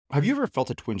Have you ever felt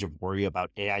a twinge of worry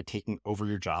about AI taking over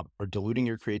your job or diluting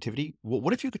your creativity? Well,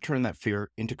 what if you could turn that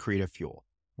fear into creative fuel?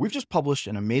 We've just published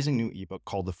an amazing new ebook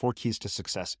called The 4 Keys to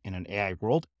Success in an AI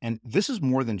World, and this is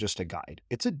more than just a guide.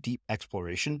 It's a deep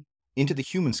exploration into the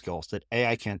human skills that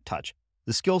AI can't touch,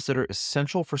 the skills that are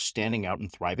essential for standing out and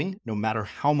thriving, no matter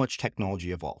how much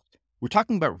technology evolves. We're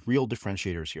talking about real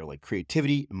differentiators here, like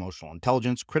creativity, emotional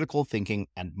intelligence, critical thinking,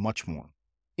 and much more.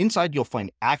 Inside, you'll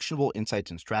find actionable insights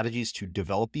and strategies to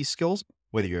develop these skills,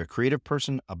 whether you're a creative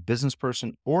person, a business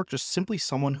person, or just simply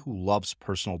someone who loves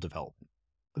personal development.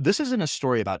 This isn't a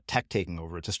story about tech taking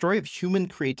over. It's a story of human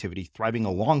creativity thriving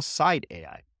alongside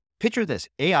AI. Picture this,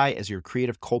 AI as your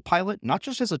creative co-pilot, not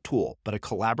just as a tool, but a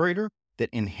collaborator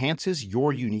that enhances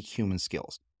your unique human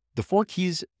skills. The 4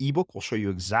 Keys ebook will show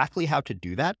you exactly how to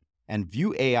do that and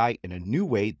view AI in a new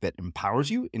way that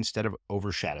empowers you instead of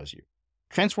overshadows you.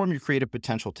 Transform your creative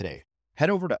potential today. Head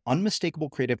over to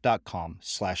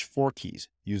unmistakablecreative.com/4keys.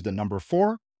 Use the number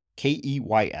 4,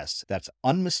 KEYS. That's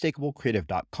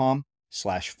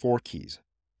unmistakablecreative.com/4keys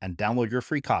and download your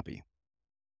free copy.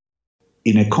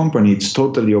 In a company, it's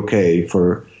totally okay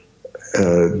for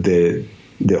the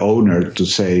owner to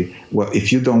say, well,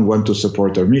 if you don't want to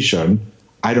support our mission,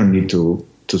 I don't need to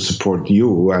support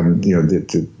you, and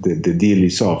the deal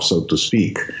is off, so to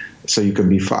speak. So you can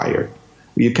be fired.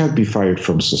 You can't be fired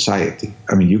from society.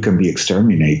 I mean, you can be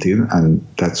exterminated, and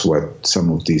that's what some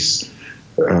of these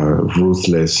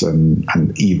ruthless and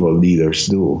evil leaders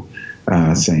do,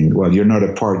 saying, well, you're not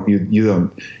a part, you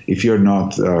don't, if you're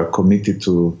not committed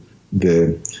to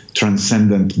the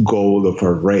transcendent goal of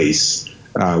our race,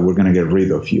 we're going to get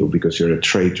rid of you because you're a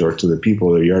traitor to the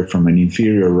people, or you're from an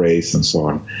inferior race, and so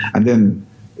on. And then,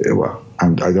 well,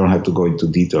 I don't have to go into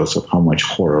details of how much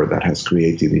horror that has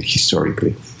created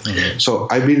historically. Mm-hmm. So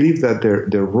I believe that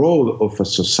the role of a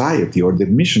society, or the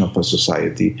mission of a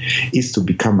society, is to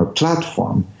become a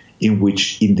platform in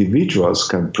which individuals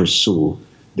can pursue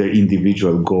their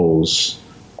individual goals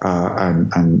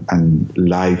and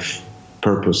life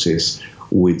purposes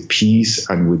with peace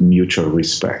and with mutual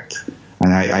respect.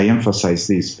 And I emphasize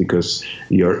this because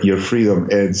your freedom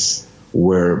ends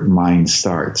where mine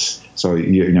starts. So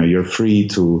you're free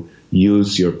to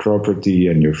use your property,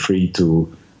 and you're free to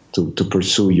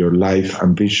pursue your life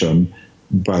ambition,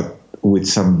 but with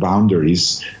some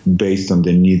boundaries based on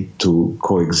the need to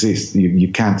coexist.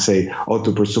 You can't say, oh,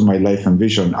 to pursue my life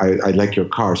ambition, I like your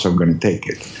car, so I'm going to take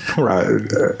it.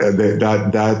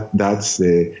 That's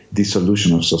the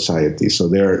dissolution of society. So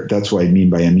that's what I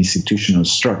mean by an institutional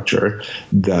structure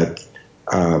that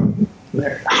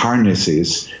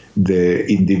harnesses the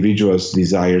individual's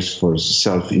desires for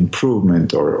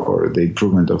self-improvement or the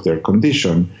improvement of their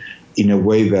condition in a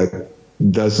way that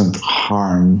doesn't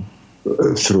harm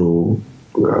through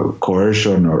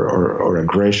coercion or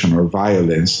aggression or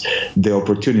violence the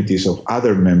opportunities of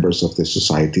other members of the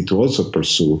society to also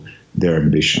pursue their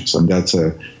ambitions. And that's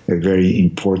a very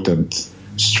important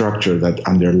structure that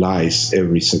underlies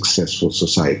every successful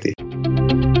society.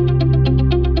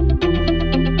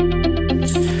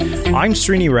 I'm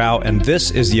Srini Rao, and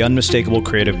this is the Unmistakable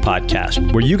Creative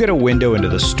Podcast, where you get a window into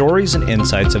the stories and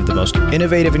insights of the most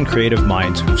innovative and creative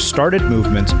minds who've started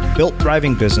movements, built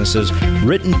thriving businesses,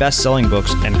 written best-selling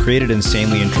books, and created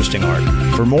insanely interesting art.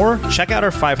 For more, check out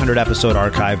our 500-episode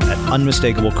archive at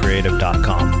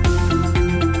unmistakablecreative.com.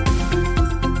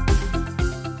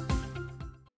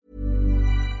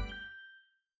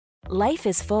 Life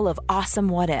is full of awesome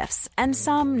what-ifs, and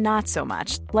some not so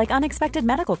much, like unexpected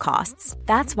medical costs.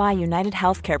 That's why United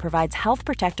Healthcare provides Health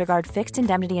Protector Guard fixed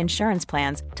indemnity insurance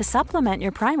plans to supplement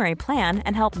your primary plan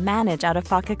and help manage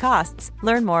out-of-pocket costs.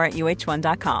 Learn more at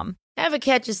uh1.com. Ever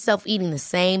catch yourself eating the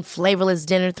same flavorless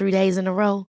dinner 3 days in a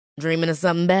row? Dreaming of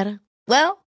something better?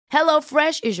 Well,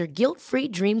 HelloFresh is your guilt-free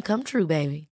dream come true,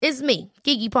 baby. It's me,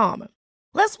 Keke Palmer.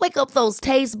 Let's wake up those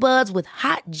taste buds with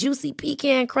hot, juicy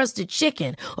pecan-crusted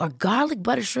chicken or garlic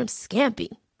butter shrimp scampi.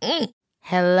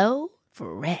 Hello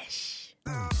Fresh.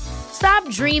 Stop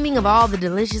dreaming of all the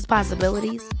delicious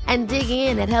possibilities and dig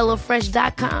in at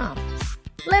HelloFresh.com.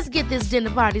 Let's get this dinner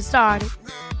party started.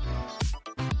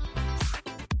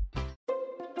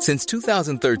 Since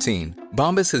 2013,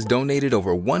 Bombas has donated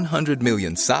over 100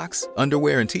 million socks,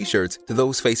 underwear, and T-shirts to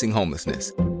those facing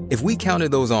homelessness. If we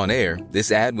counted those on air,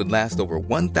 this ad would last over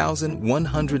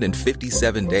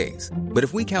 1,157 days. But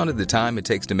if we counted the time it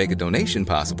takes to make a donation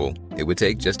possible, it would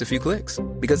take just a few clicks.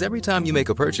 Because every time you make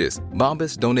a purchase,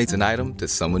 Bombas donates an item to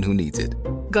someone who needs it.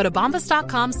 Go to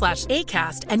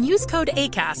bombas.com/ACAST and use code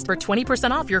ACAST for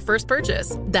 20% off your first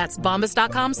purchase. That's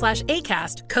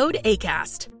bombas.com/ACAST, code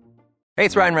ACAST. Hey,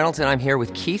 it's Ryan Reynolds, and I'm here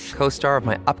with Keith, co-star of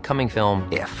my upcoming film,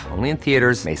 If, only in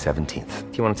theaters May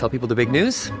 17th. Do you want to tell people the big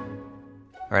news?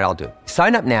 All right, I'll do it.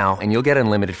 Sign up now and you'll get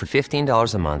unlimited for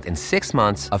 $15 a month and 6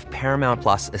 months of Paramount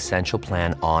Plus Essential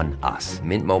Plan on us.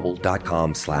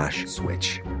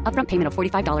 MintMobile.com/switch. Upfront payment of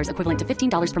 $45 equivalent to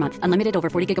 $15 per month. Unlimited over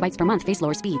 40 gigabytes per month. Face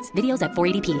lower speeds. Videos at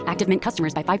 480p. Active Mint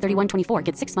customers by 531.24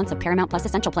 get 6 months of Paramount Plus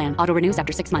Essential Plan. Auto renews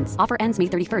after 6 months. Offer ends May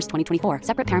 31st, 2024.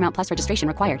 Separate Paramount Plus registration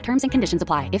required. Terms and conditions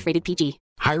apply if rated PG.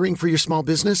 Hiring for your small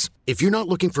business? If you're not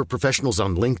looking for professionals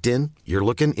on LinkedIn, you're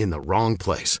looking in the wrong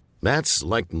place. That's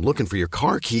like looking for your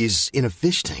car keys in a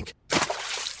fish tank.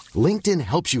 LinkedIn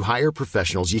helps you hire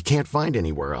professionals you can't find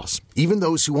anywhere else, even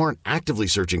those who aren't actively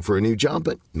searching for a new job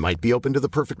but might be open to the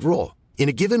perfect role. In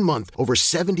a given month, over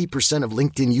 70% of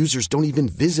LinkedIn users don't even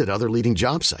visit other leading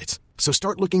job sites. So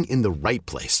start looking in the right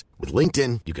place. With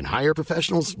LinkedIn, you can hire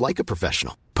professionals like a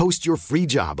professional. Post your free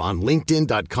job on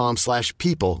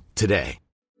linkedin.com/people today.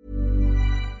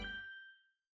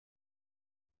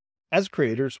 As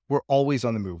creators, we're always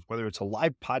on the move. Whether it's a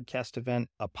live podcast event,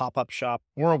 a pop-up shop,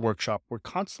 or a workshop, we're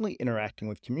constantly interacting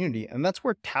with community, and that's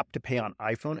where Tap to Pay on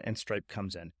iPhone and Stripe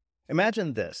comes in.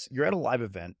 Imagine this. You're at a live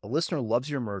event, a listener loves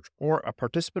your merch, or a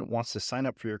participant wants to sign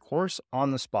up for your course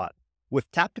on the spot.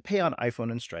 With Tap to Pay on iPhone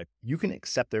and Stripe, you can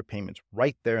accept their payments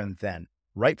right there and then,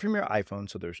 right from your iPhone,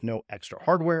 so there's no extra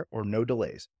hardware or no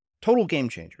delays. Total game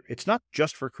changer. It's not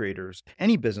just for creators.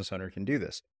 Any business owner can do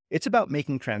this. It's about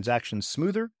making transactions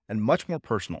smoother and much more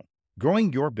personal,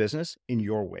 growing your business in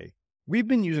your way. We've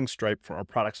been using Stripe for our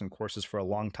products and courses for a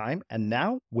long time, and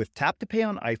now with Tap to Pay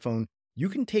on iPhone, you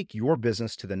can take your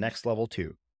business to the next level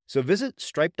too. So visit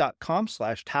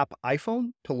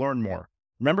stripe.com/tapiphone to learn more.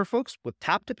 Remember, folks, with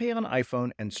Tap to Pay on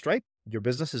iPhone and Stripe, your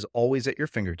business is always at your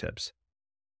fingertips.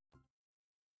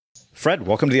 Fred,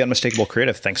 welcome to The Unmistakable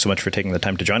Creative. Thanks so much for taking the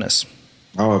time to join us.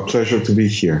 Oh, a pleasure to be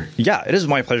here. Yeah, it is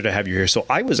my pleasure to have you here. So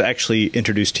I was actually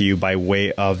introduced to you by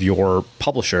way of your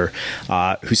publisher,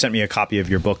 who sent me a copy of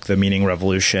your book, The Meaning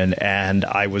Revolution, and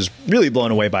I was really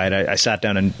blown away by it. I sat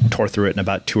down and tore through it in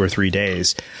about 2 or 3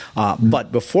 days.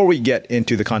 But before we get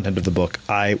into the content of the book,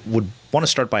 I would want to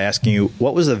start by asking you,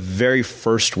 what was the very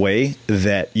first way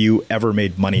that you ever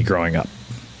made money growing up?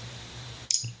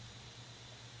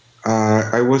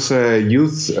 I was a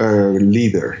youth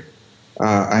leader.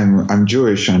 I'm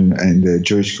Jewish, and in the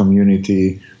Jewish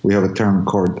community, we have a term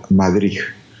called madrich.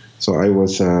 So I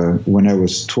was, when I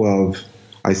was 12,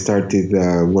 I started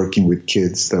working with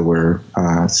kids that were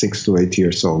 6 to 8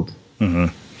 years old.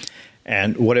 Mm-hmm.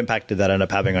 And what impact did that end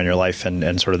up having on your life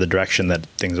and sort of the direction that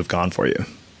things have gone for you?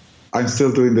 I'm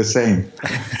still doing the same.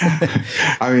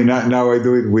 I mean, now I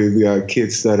do it with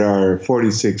kids that are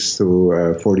 46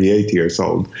 to 48 years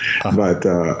old. But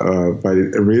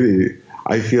really,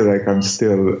 I feel like I'm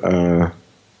still,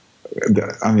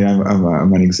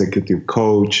 I'm an executive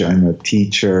coach, I'm a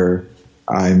teacher,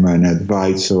 I'm an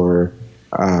advisor,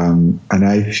 and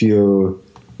I feel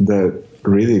that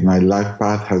really my life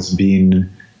path has been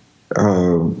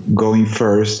going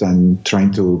first and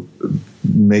trying to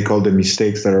make all the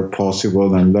mistakes that are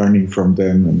possible and learning from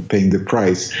them and paying the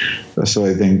price, so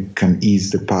I then can ease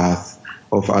the path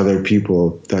of other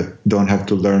people that don't have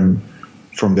to learn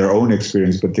from their own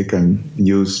experience, but they can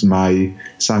use my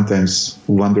sometimes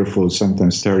wonderful,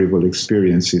 sometimes terrible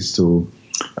experiences to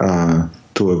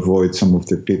avoid some of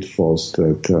the pitfalls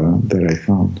that I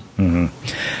found. Mm-hmm.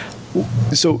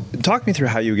 So, talk me through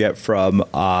how you get from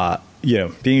being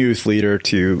a youth leader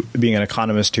to being an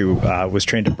economist who was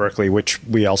trained at Berkeley, which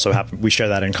we share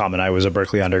that in common. I was a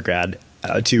Berkeley undergrad,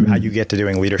 to how you get to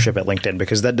doing leadership at LinkedIn,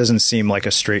 because that doesn't seem like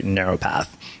a straight and narrow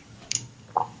path.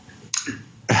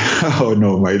 Oh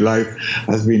no, my life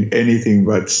has been anything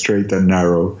but straight and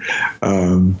narrow.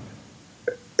 I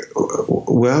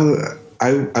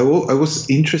was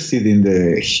interested in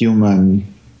the human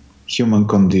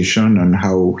condition and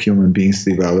how human beings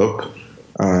develop,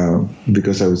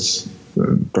 because I was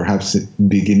perhaps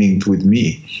beginning with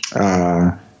me,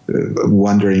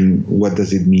 wondering what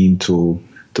does it mean to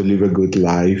live a good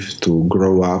life, to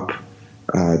grow up,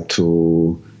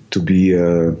 to be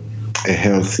a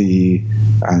healthy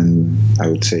and I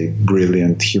would say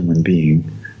brilliant human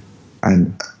being.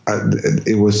 And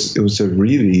it was a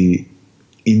really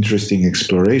interesting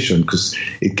exploration, because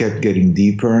it kept getting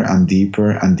deeper and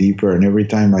deeper and deeper. And every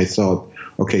time I thought,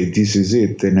 okay, this is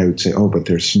it, then I would say, oh, but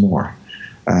there's more.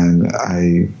 And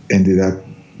I ended up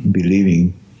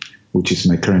believing, which is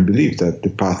my current belief, that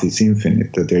the path is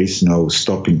infinite, that there is no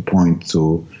stopping point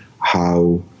to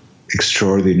how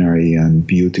extraordinary and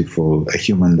beautiful a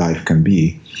human life can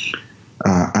be.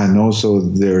 And also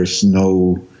there's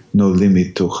no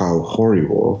limit to how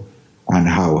horrible and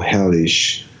how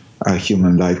hellish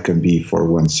human life can be for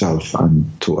oneself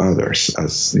and to others,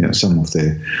 as some of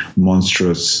the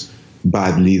monstrous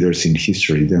bad leaders in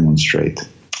history demonstrate.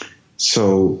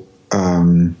 So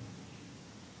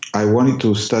I wanted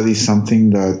to study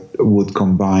something that would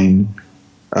combine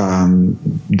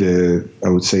the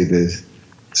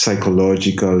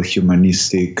psychological,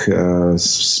 humanistic,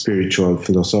 spiritual,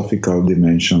 philosophical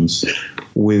dimensions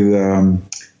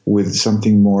with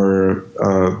something more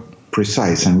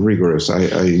precise and rigorous.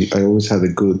 I always had a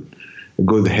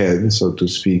good head, so to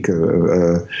speak,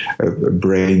 a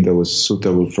brain that was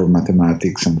suitable for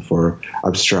mathematics and for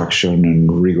abstraction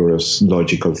and rigorous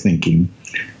logical thinking.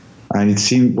 And it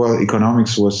seemed,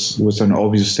 economics was an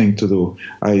obvious thing to do.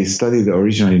 I studied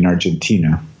originally in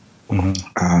Argentina,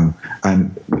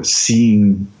 and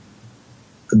seeing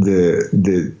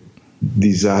the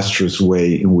disastrous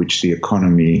way in which the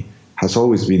economy has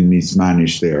always been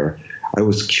mismanaged there, I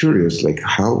was curious, like,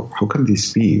 how can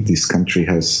this be? This country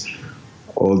has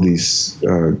all these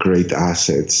great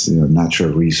assets,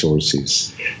 natural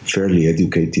resources, fairly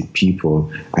educated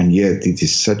people, and yet it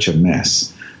is such a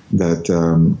mess that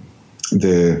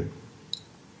the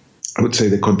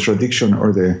contradiction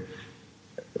or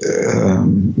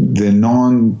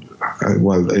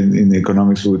in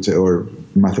economics we would say, or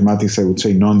mathematics I would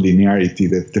say, non-linearity,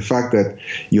 that the fact that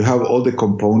you have all the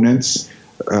components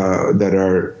that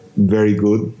are very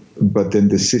good, but then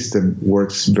the system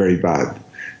works very bad.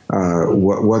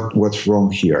 What's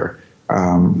wrong here?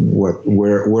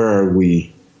 Where are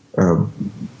we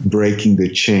breaking the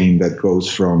chain that goes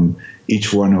from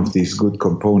each one of these good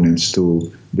components to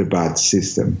the bad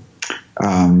system?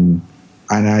 And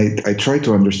I tried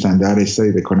to understand that. I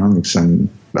studied economics, and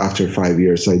after 5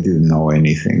 years, I didn't know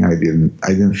anything. I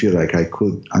didn't feel like I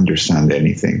could understand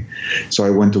anything. So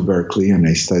I went to Berkeley and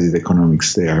I studied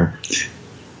economics there.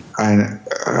 And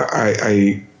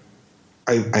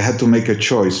I had to make a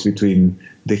choice between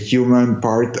the human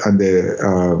part and the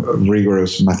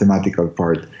rigorous mathematical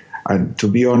part. And to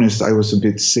be honest, I was a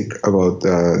bit sick about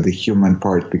the human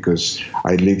part because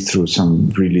I lived through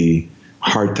some really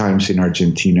hard times in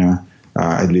Argentina.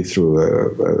 I lived through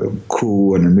a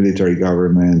coup and a military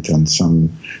government and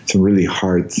some really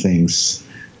hard things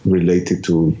related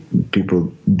to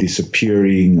people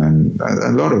disappearing and a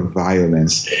lot of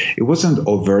violence. It wasn't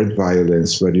overt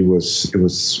violence, but it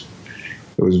was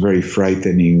very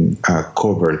frightening,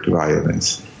 covert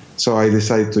violence. So I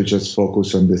decided to just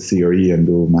focus on the theory and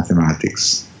do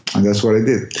mathematics. And that's what I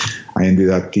did. I ended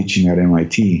up teaching at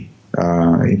MIT,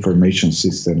 information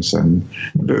systems and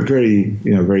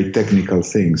very technical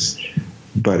things.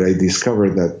 But I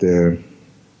discovered that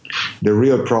the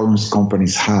real problems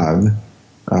companies have,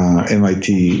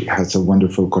 MIT has a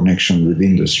wonderful connection with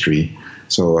industry.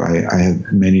 So I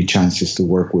had many chances to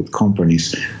work with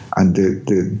companies. And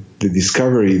the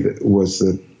discovery was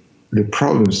that the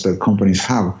problems that companies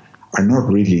have are not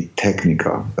really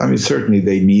technical. I mean, certainly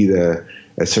they need a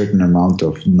certain amount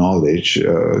of knowledge,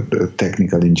 the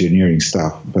technical engineering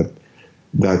stuff, but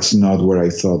that's not where I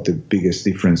thought the biggest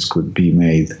difference could be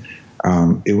made.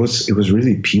 It was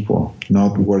really people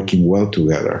not working well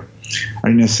together.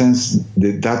 And in a sense,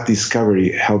 that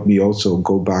discovery helped me also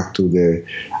go back to the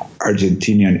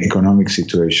Argentinian economic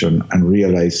situation and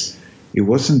realize it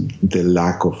wasn't the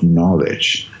lack of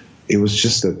knowledge. It was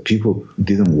just that people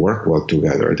didn't work well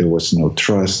together. There was no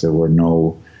trust. There were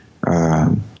no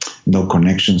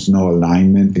connections, no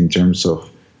alignment in terms of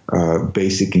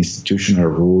basic institutional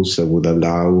rules that would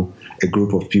allow a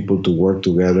group of people to work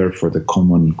together for the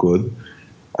common good.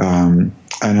 And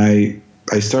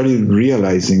I started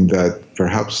realizing that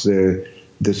perhaps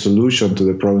the solution to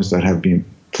the problems that have been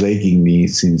plaguing me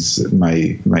since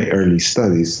my early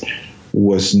studies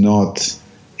was not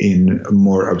in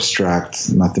more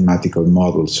abstract mathematical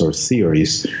models or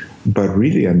theories, but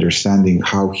really understanding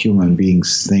how human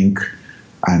beings think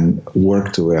and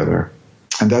work together.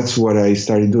 And that's what I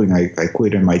started doing. I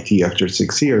quit MIT after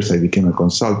 6 years. I became a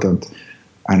consultant,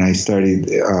 and I started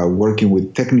working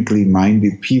with technically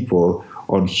minded people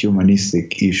on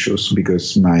humanistic issues,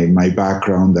 because my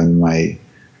background and my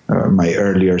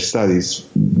earlier studies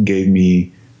gave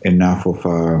me enough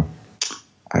of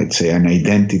I'd say an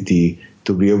identity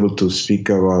to be able to speak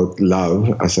about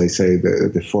love, as I say,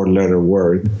 the four-letter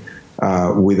word,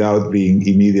 without being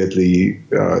immediately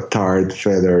tarred,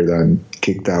 feathered, and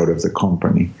kicked out of the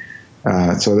company.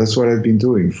 So that's what I've been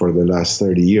doing for the last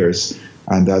 30 years.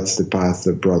 And that's the path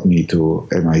that brought me to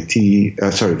MIT, to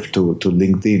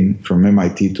LinkedIn, from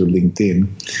MIT to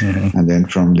LinkedIn, and then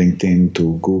from LinkedIn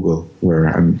to Google, where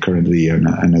I'm currently an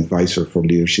advisor for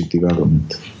leadership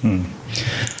development.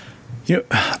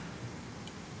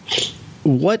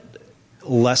 What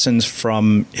lessons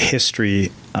from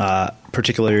history,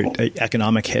 particularly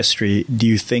economic history, do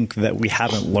you think that we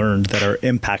haven't learned that are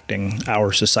impacting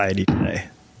our society today?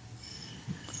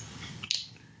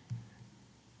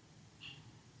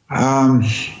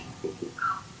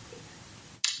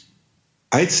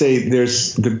 I'd say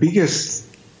there's the biggest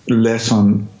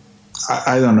lesson.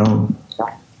 I don't know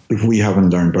if we haven't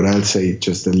learned, but I'll say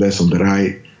just the lesson that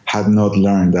I had not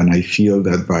learned. And I feel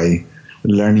that by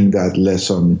learning that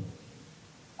lesson,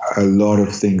 a lot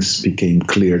of things became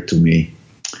clear to me.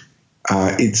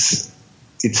 It's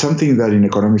something that in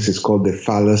economics is called the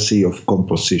fallacy of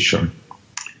composition.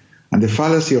 And the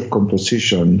fallacy of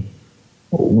composition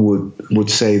would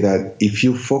say that if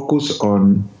you focus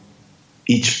on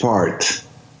each part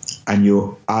and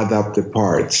you add up the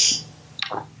parts,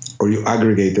 or you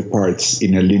aggregate the parts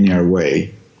in a linear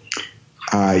way,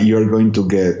 you're going to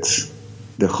get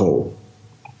the whole.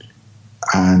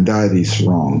 And that is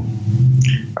wrong.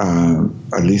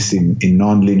 At least in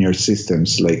nonlinear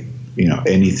systems, like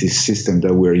any system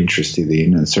that we're interested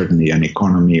in, and certainly an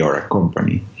economy or a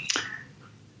company.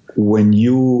 When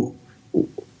you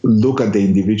look at the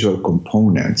individual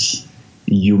components,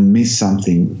 you miss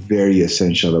something very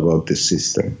essential about the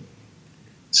system.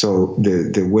 So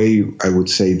the way I would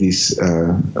say this,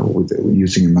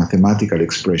 using a mathematical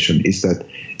expression, is that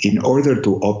in order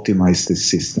to optimize the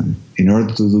system, in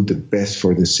order to do the best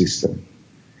for the system,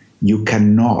 you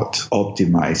cannot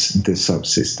optimize the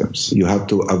subsystems. You have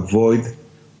to avoid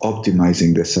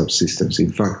optimizing the subsystems.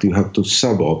 In fact, you have to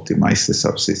sub-optimize the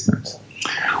subsystems.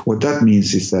 What that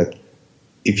means is that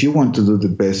if you want to do the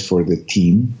best for the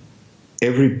team,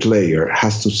 every player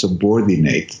has to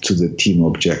subordinate to the team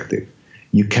objective.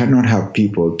 You cannot have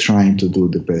people trying to do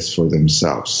the best for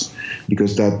themselves,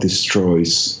 because that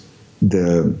destroys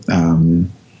the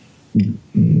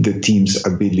team's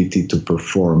ability to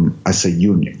perform as a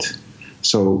unit.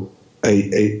 So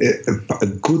a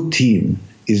good team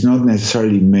is not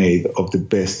necessarily made of the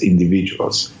best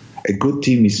individuals. A good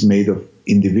team is made of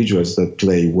individuals that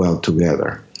play well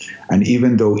together. And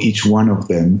even though each one of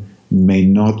them may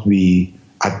not be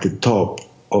at the top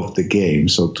of the game,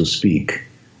 so to speak,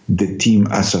 the team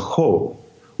as a whole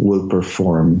will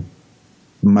perform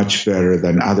much better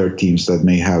than other teams that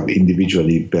may have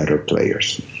individually better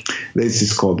players. This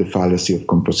is called the fallacy of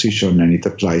composition, and it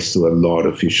applies to a lot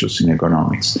of issues in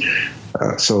economics.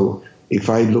 So if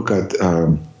I look at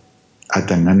a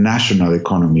national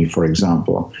economy, for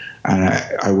example, and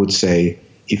I would say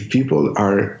if people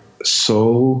are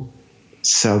so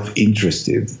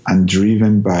self-interested and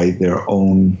driven by their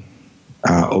own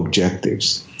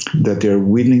objectives that they're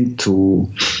willing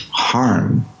to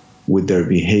harm with their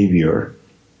behavior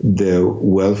the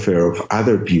welfare of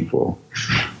other people,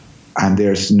 and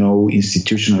there's no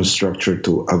institutional structure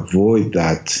to avoid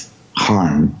that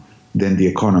harm, then the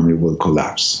economy will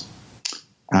collapse.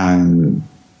 And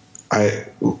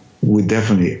we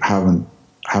definitely haven't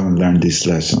learned this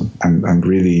lesson. I'm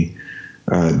really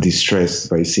distressed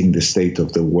by seeing the state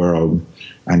of the world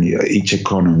and each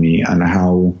economy, and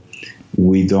how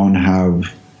we don't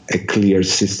have a clear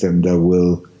system that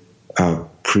will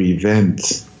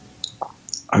prevent,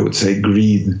 I would say,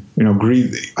 greed.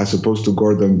 Greed, as opposed to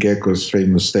Gordon Gekko's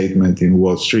famous statement in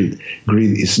Wall Street,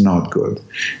 greed is not good.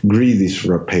 Greed is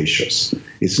rapacious.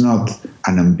 It's not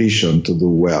an ambition to do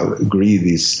well. Greed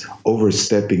is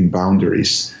overstepping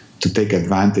boundaries to take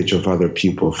advantage of other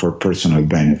people for personal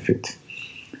benefit.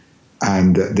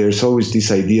 And there's always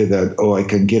this idea that, I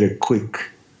can get a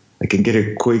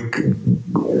quick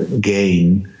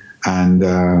gain and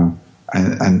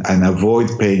avoid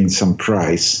paying some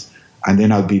price, and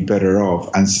then I'll be better off,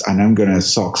 and I'm going to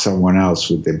sock someone else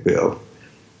with the bill.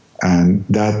 And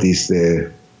that is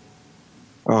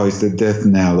it's the death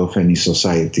knell of any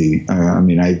society.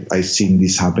 I've seen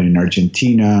this happen in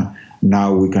Argentina.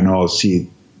 Now we can all see it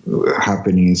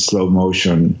happening in slow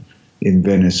motion in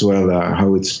Venezuela,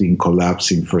 how it's been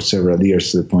collapsing for several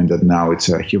years to the point that now it's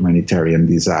a humanitarian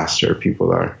disaster.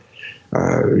 People are,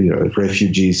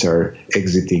 refugees are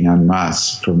exiting en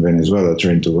masse from Venezuela,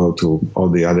 trying to go to all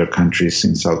the other countries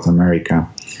in South America.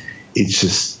 It's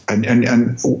just,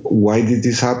 and why did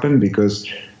this happen? Because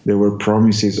there were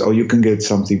promises, you can get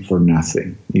something for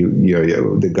nothing.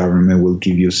 The government will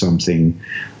give you something,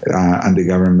 and the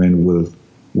government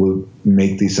will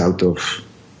make this out of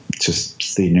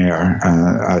just thin air,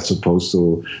 as opposed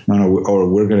to, or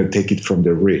we're going to take it from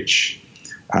the rich.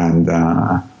 And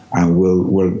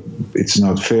it's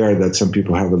not fair that some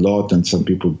people have a lot and some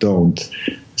people don't.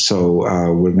 So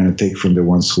we're going to take from the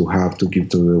ones who have to give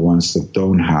to the ones that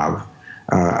don't have,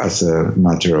 as a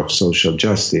matter of social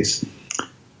justice.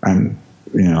 And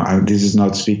this is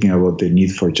not speaking about the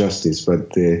need for justice,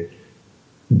 but the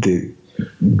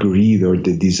greed or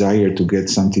the desire to get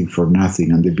something for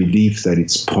nothing, and the belief that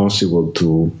it's possible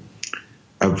to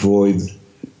avoid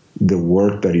the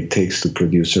work that it takes to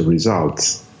produce a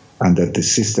result, and that the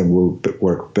system will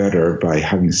work better by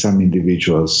having some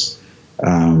individuals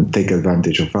take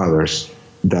advantage of others,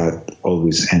 that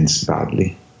always ends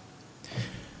badly.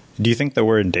 Do you think that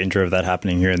we're in danger of that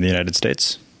happening here in the United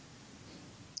States?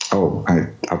 Oh,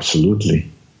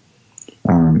 absolutely.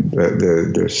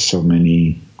 There's so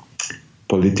many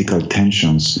political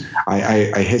tensions.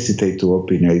 I hesitate to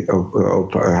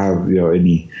have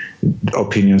any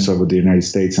opinions about the United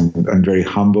States. I'm very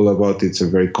humble about it. It's a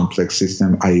very complex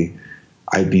system.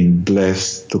 I've been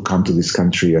blessed to come to this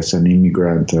country as an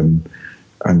immigrant and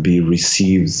be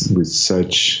received with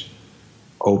such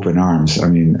open arms. I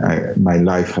mean, my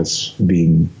life has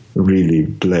been really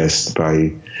blessed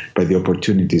by the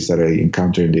opportunities that I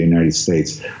encounter in the United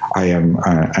States. I am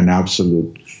an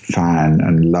absolute fan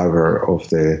and lover of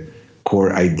the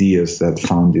core ideas that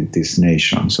founded this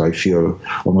nation. So I feel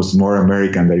almost more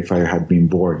American than if I had been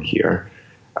born here.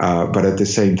 But at the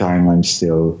same time, I'm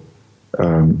still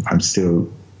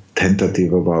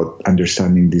tentative about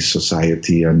understanding this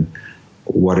society and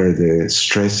what are the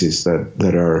stresses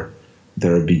that are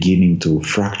beginning to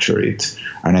fracture it.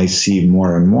 And I see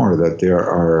more and more that there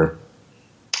are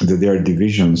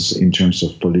divisions in terms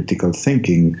of political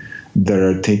thinking that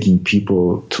are taking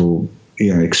people to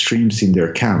extremes in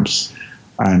their camps.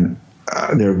 And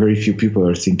there are very few people who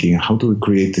are thinking, how do we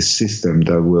create a system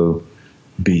that will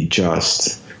be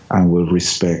just and will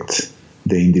respect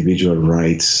the individual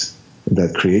rights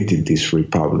that created this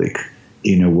republic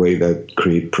in a way that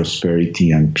create prosperity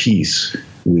and peace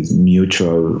with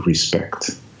mutual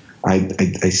respect. I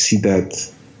see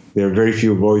that there are very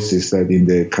few voices that in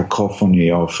the cacophony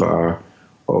of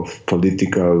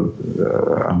political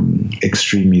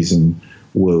extremism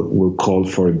will call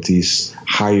for this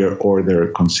higher order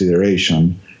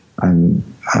consideration and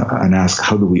ask,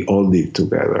 how do we all live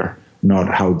together?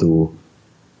 Not how do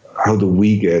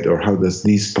we get, or how does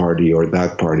this party or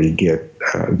that party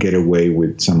get away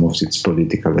with some of its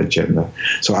political agenda?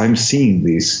 So I'm seeing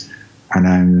this,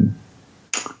 and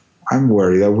I'm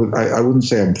worried. I wouldn't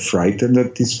say I'm frightened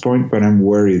at this point, but I'm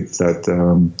worried that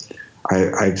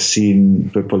I've seen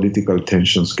the political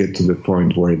tensions get to the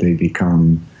point where they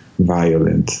become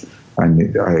violent.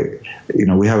 And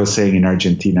we have a saying in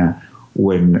Argentina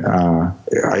when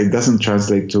it doesn't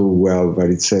translate too well, but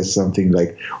it says something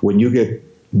like, when you get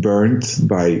burned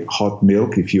by hot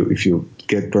milk, if you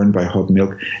get burned by hot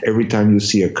milk, every time you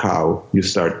see a cow, you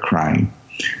start crying.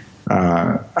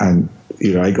 And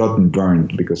I gotten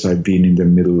burned because I've been in the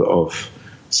middle of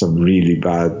some really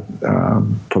bad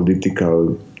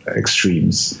political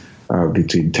extremes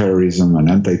between terrorism and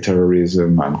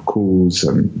anti-terrorism and coups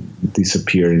and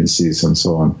disappearances and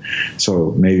so on.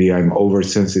 So maybe I'm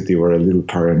oversensitive or a little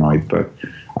paranoid, but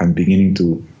I'm beginning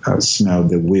to smell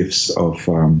the whiffs of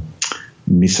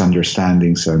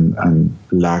misunderstandings and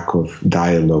lack of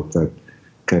dialogue that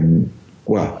can,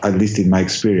 well, at least in my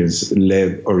experience,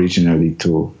 led originally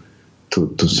to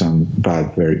some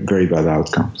bad, very, very bad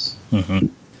outcomes. Mm-hmm.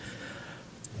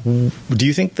 What do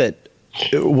you think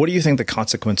the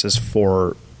consequences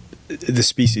for the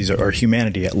species or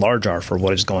humanity at large are for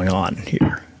what is going on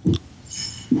here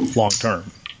long term?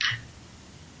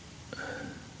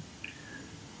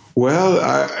 Well,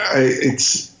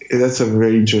 that's a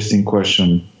very interesting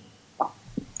question.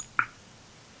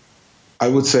 I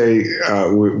would say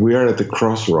we are at the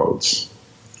crossroads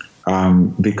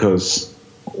because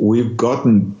we've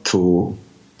gotten to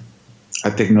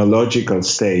a technological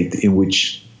state in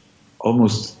which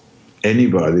almost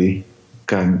anybody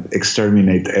can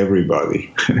exterminate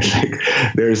everybody.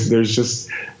 there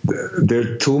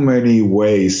are too many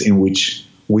ways in which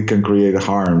we can create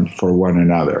harm for one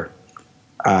another,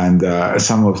 and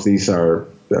some of these are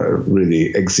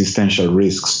really existential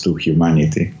risks to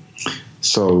humanity.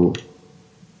 So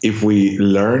if we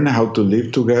learn how to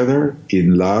live together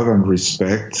in love and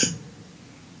respect,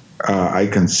 I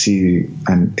can see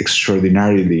an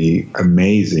extraordinarily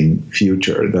amazing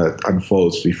future that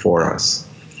unfolds before us.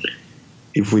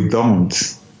 If we don't,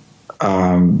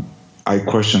 I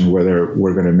question whether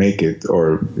we're going to make it,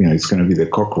 or it's going to be the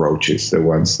cockroaches, the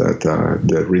ones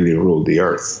that really rule the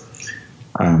earth.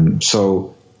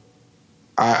 So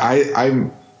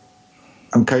I'm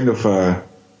kind of a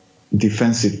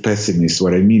defensive pessimist.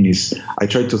 What I mean is, I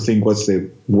try to think what's the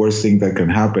worst thing that can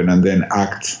happen, and then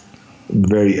act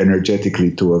very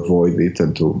energetically to avoid it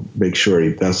and to make sure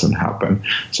it doesn't happen.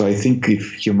 So I think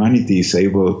if humanity is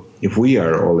able, if we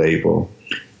are all able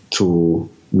to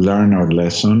learn our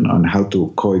lesson on how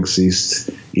to coexist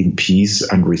in peace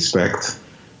and respect.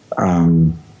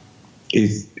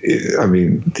 It's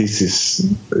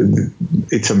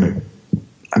an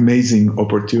amazing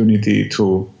opportunity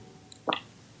to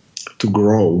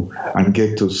grow and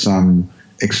get to some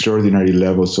extraordinary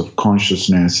levels of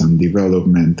consciousness and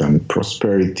development and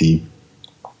prosperity.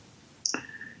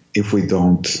 If we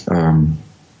don't,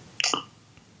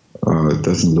 it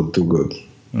doesn't look too good.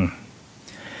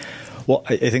 Well,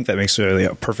 I think that makes really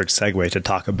a perfect segue to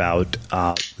talk about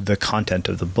the content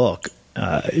of the book.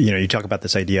 You talk about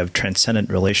this idea of transcendent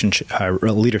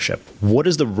leadership. What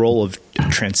is the role of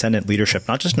transcendent leadership,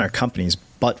 not just in our companies,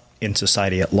 but in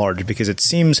society at large? Because it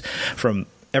seems from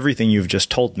everything you've just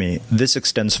told me, this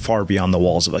extends far beyond the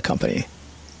walls of a company.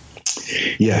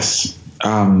 Yes.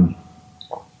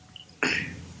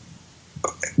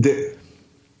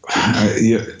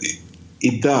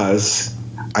 It does,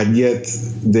 and yet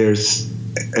there's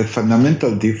a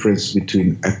fundamental difference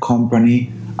between a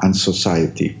company and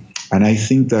society. And I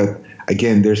think that,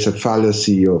 again, there's a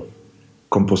fallacy of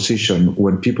composition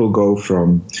when people go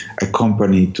from a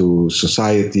company to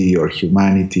society or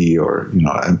humanity or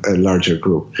a larger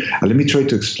group. And let me try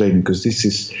to explain, because this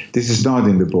is not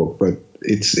in the book, but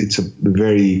it's a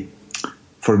very,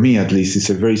 for me at least, it's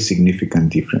a very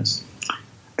significant difference.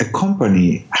 A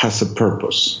company has a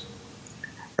purpose.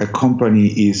 A company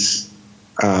is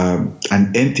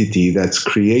an entity that's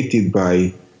created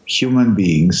by human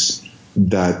beings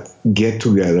that get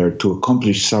together to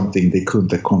accomplish something they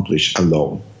couldn't accomplish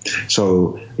alone.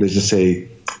 So let's just say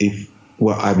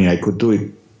I could do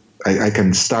it. I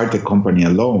can start a company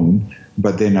alone,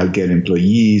 but then I'll get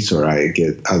employees or I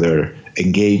get other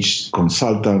engaged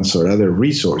consultants or other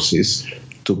resources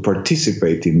to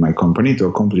participate in my company to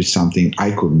accomplish something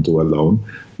I couldn't do alone.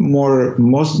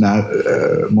 Most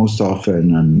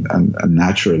often and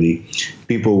naturally,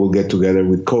 people will get together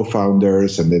with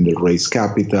co-founders, and then they'll raise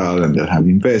capital, and they'll have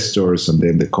investors, and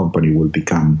then the company will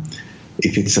become,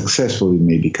 if it's successful, it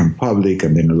may become public,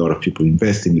 and then a lot of people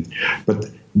invest in it. But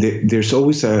there's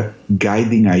always a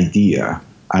guiding idea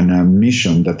and a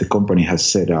mission that the company has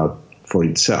set out for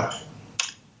itself.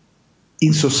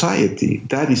 In society,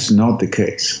 that is not the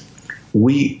case.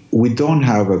 We don't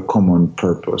have a common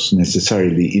purpose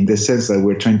necessarily, in the sense that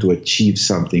we're trying to achieve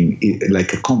something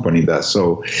like a company does.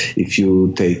 So if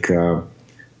you take,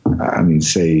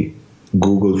 say,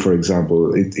 Google, for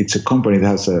example, it's a company that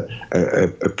has a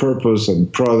purpose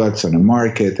and products and a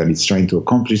market, and it's trying to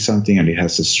accomplish something, and it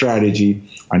has a strategy,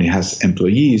 and it has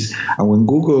employees. And when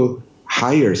Google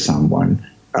hires someone,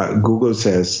 Google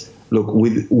says, look,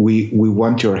 we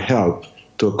want your help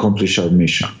to accomplish our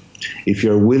mission. If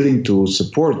you're willing to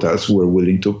support us, we're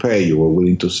willing to pay you. We're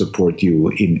willing to support you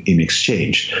in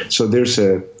exchange. So there's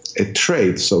a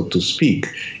trade, so to speak,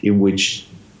 in which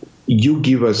you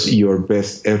give us your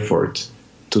best effort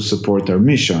to support our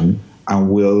mission, and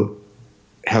we'll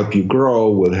help you grow,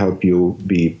 we'll help you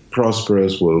be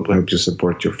prosperous, we'll help you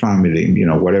support your family,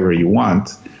 whatever you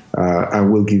want.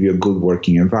 And we'll give you a good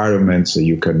working environment so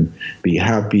you can be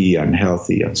happy and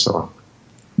healthy and so on.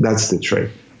 That's the trade.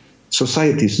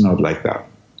 Society is not like that.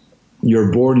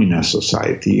 You're born in a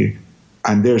society,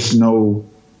 and there's no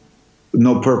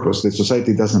purpose. The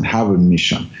society doesn't have a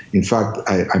mission. In fact,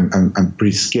 I'm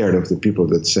pretty scared of the people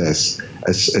that says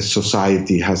a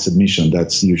society has a mission.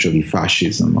 That's usually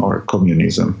fascism or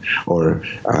communism or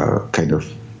kind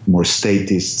of more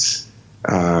statist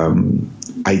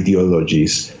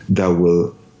ideologies that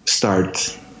will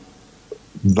start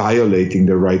violating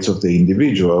the rights of the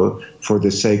individual for the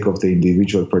sake of the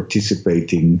individual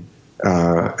participating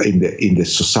in the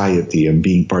society and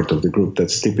being part of the group.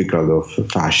 That's typical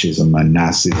of fascism and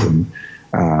Nazism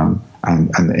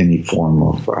and any form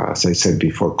of, as I said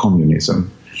before,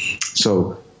 communism.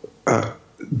 So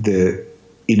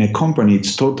in a company,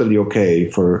 it's totally okay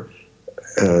for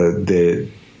the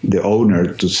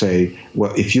owner to say,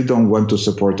 well, if you don't want to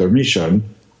support our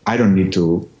mission, I don't need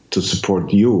to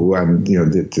support you, and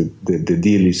the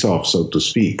deal is off, so to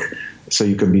speak. So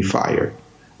you can be fired.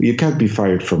 You can't be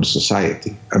fired from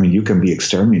society. I mean, you can be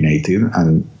exterminated,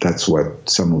 and that's what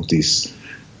some of these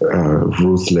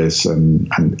ruthless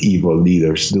and evil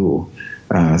leaders do,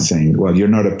 saying, well, you're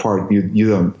not a part, you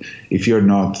don't, if you're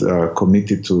not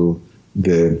committed to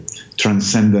the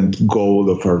transcendent goal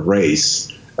of our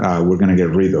race, we're going to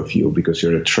get rid of you because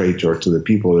you're a traitor to the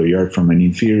people, or you're from an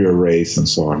inferior race, and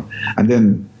so on. And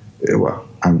then,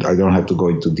 I don't have to go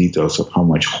into details of how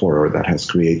much horror that has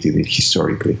created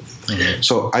historically. Mm-hmm.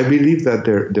 So I believe that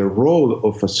the role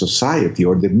of a society,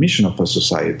 or the mission of a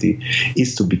society,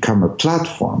 is to become a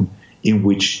platform in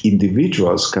which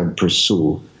individuals can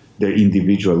pursue their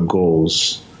individual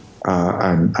goals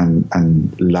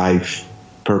and life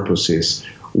purposes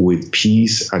with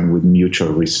peace and with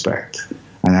mutual respect.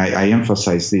 And I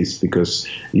emphasize this because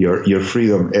your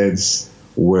freedom ends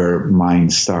where mine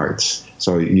starts.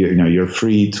 So you're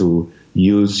free to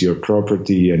use your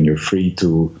property and you're free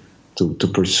to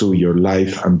pursue your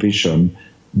life ambition,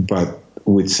 but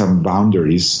with some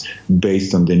boundaries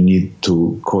based on the need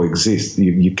to coexist.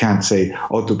 You can't say,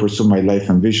 oh, to pursue my life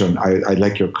ambition, I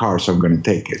like your car, so I'm going to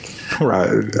take it.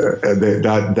 Right.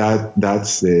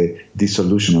 That's the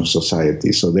dissolution of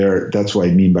society. So that's what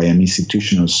I mean by an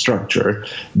institutional structure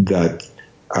that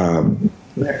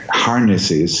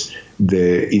harnesses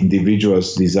the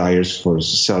individual's desires for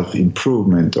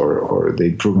self-improvement or the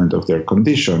improvement of their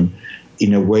condition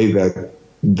in a way that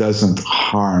doesn't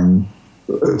harm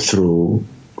through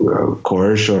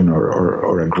coercion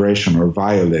or aggression or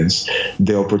violence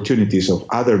the opportunities of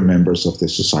other members of the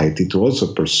society to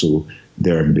also pursue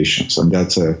their ambitions. And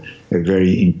that's a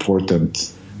very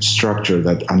important structure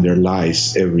that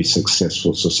underlies every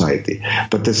successful society.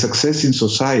 But the success in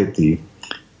society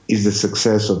is the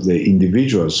success of the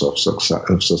individuals of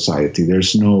society.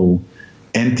 There's no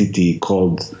entity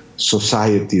called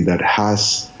society that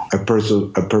has a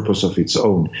purpose of its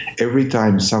own. Every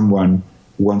time someone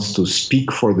wants to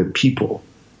speak for the people,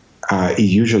 it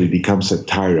usually becomes a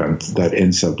tyrant that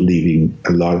ends up leaving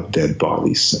a lot of dead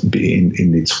bodies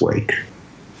in its wake.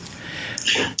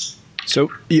 So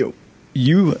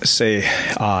you say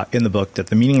in the book that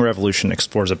the meaning revolution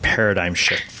explores a paradigm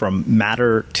shift from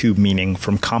matter to meaning,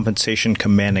 from compensation,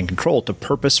 command, and control to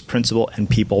purpose, principle, and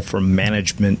people, from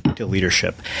management to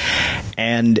leadership.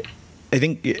 And I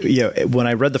think when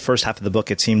I read the first half of the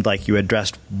book, it seemed like you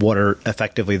addressed what are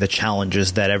effectively the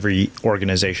challenges that every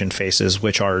organization faces,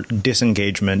 which are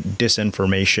disengagement,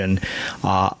 disinformation,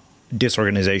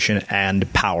 disorganization,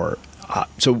 and power.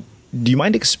 So do you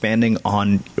mind expanding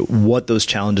on what those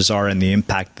challenges are and the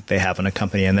impact that they have on a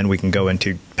company? And then we can go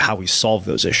into how we solve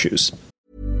those issues.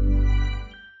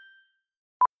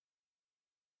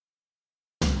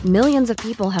 Millions of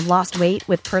people have lost weight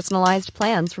with personalized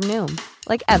plans from Noom.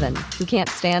 Like Evan, who can't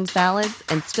stand salads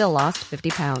and still lost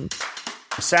 50 pounds.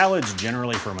 Salads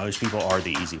generally for most people are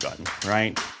the easy button,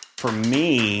 right? For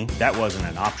me, that wasn't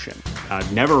an option. I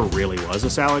never really was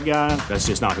a salad guy. That's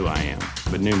just not who I am.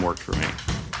 But Noom worked for me.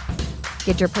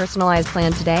 Get your personalized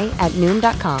plan today at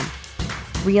Noom.com.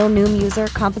 Real Noom user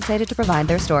compensated to provide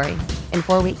their story. In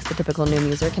 4 weeks, the typical Noom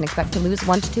user can expect to lose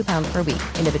 1 to 2 pounds per week.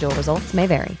 Individual results may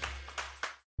vary.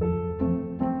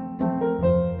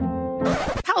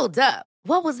 Hold up.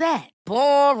 What was that?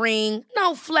 Boring.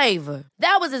 No flavor.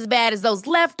 That was as bad as those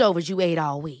leftovers you ate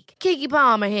all week. Keke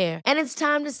Palmer here. And it's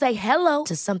time to say hello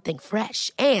to something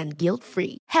fresh and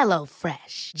guilt-free. Hello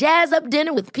Fresh. Jazz up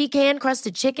dinner with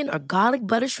pecan-crusted chicken or garlic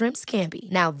butter shrimp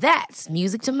scampi. Now that's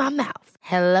music to my mouth.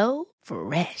 Hello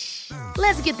Fresh.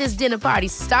 Let's get this dinner party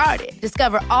started.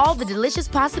 Discover all the delicious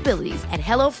possibilities at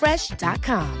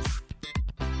HelloFresh.com.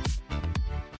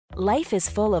 Life is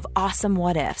full of awesome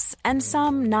what-ifs, and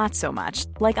some not so much,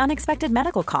 like unexpected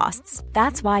medical costs.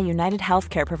 That's why United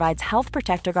Healthcare provides Health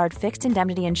Protector Guard fixed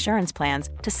indemnity insurance plans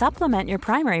to supplement your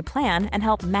primary plan and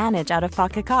help manage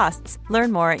out-of-pocket costs.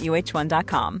 Learn more at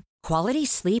uh1.com. Quality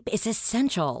sleep is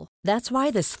essential. That's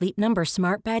why the Sleep Number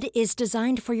Smart Bed is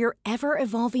designed for your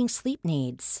ever-evolving sleep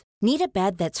needs. Need a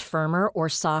bed that's firmer or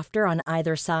softer on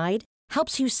either side?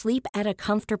 Helps you sleep at a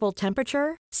comfortable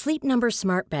temperature? Sleep Number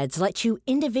Smart Beds let you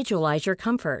individualize your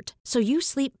comfort, so you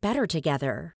sleep better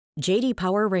together. J.D.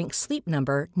 Power ranks Sleep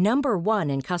Number number 1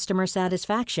 in customer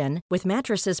satisfaction with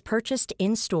mattresses purchased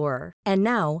in-store. And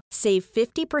now, save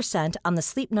 50% on the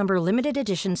Sleep Number Limited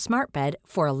Edition Smart Bed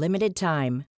for a limited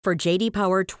time. For J.D.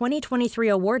 Power 2023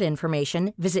 award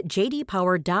information, visit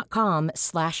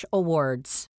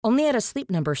jdpower.com/awards. Only at a Sleep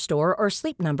Number store or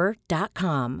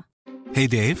sleepnumber.com. Hey,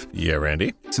 Dave. Yeah,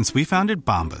 Randy. Since we founded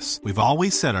Bombas, we've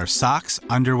always said our socks,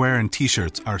 underwear, and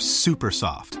T-shirts are super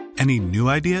soft. Any new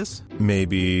ideas?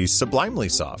 Maybe sublimely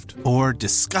soft. Or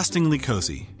disgustingly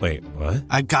cozy. Wait, what?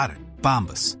 I got it.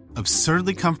 Bombas.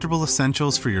 Absurdly comfortable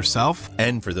essentials for yourself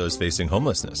and for those facing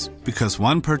homelessness. Because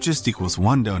one purchased equals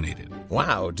one donated.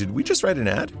 Wow, did we just write an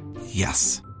ad?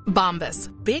 Yes. Bombas.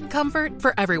 Big comfort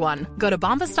for everyone. Go to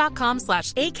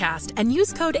bombas.com/ACAST and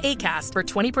use code ACAST for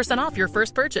 20% off your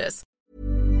first purchase.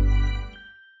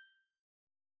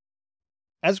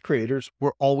 As creators,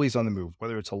 we're always on the move.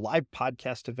 Whether it's a live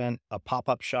podcast event, a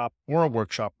pop-up shop, or a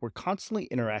workshop, we're constantly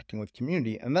interacting with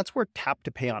community, and that's where Tap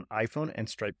to Pay on iPhone and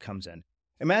Stripe comes in.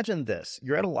 Imagine this.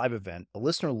 You're at a live event, a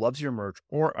listener loves your merch,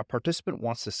 or a participant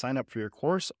wants to sign up for your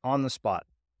course on the spot.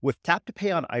 With Tap to Pay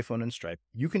on iPhone and Stripe,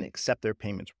 you can accept their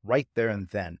payments right there and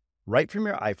then. right from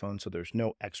your iPhone so there's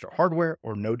no extra hardware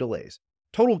or no delays.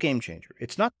 Total game changer.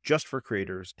 It's not just for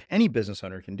creators. Any business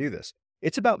owner can do this.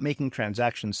 It's about making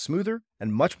transactions smoother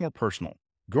and much more personal,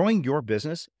 growing your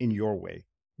business in your way.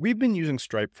 We've been using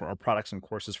Stripe for our products and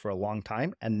courses for a long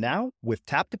time, and now with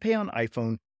Tap to Pay on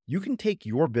iPhone, you can take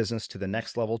your business to the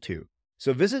next level too.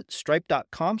 So visit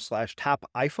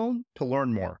stripe.com/tapiphone to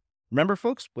learn more. Remember,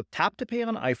 folks, with Tap to Pay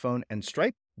on iPhone and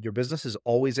Stripe, your business is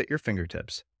always at your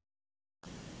fingertips.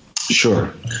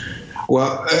 Sure.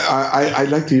 Well, I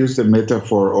like to use the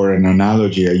metaphor or an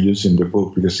analogy I use in the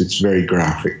book because it's very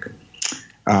graphic.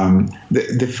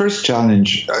 The first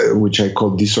challenge, which I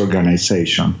call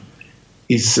disorganization,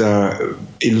 is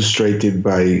illustrated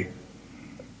by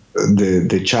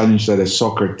the challenge that a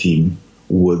soccer team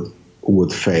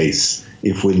would face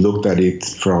if we looked at it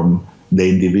from the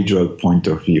individual point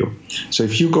of view. So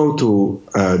if you go to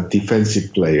a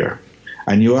defensive player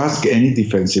and you ask any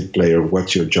defensive player,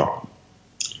 what's your job?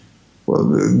 Well,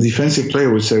 the defensive player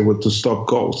would say, well, to stop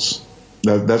goals.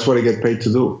 That's what I get paid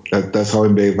to do. That's how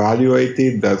I'm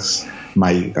evaluated. That's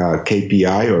my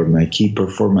KPI or my key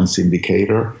performance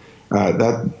indicator.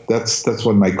 That's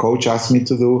what my coach asked me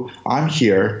to do. I'm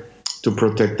here to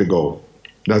protect the goal.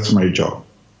 That's my job.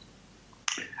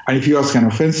 And if you ask an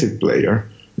offensive player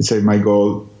and say, my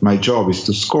job is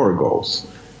to score goals.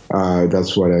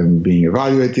 That's what I'm being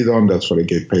evaluated on. That's what I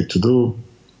get paid to do.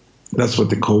 That's what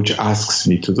the coach asks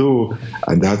me to do,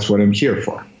 and that's what I'm here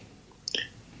for.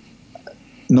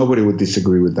 Nobody would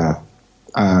disagree with that.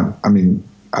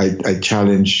 I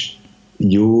challenge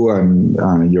you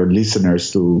and your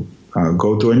listeners to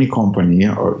go to any company,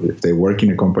 or if they work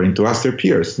in a company, to ask their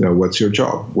peers, what's your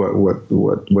job? What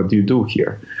do you do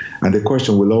here? And the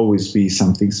question will always be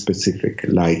something specific,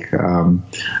 like I'm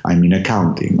in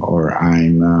accounting, or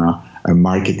I'm a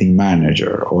marketing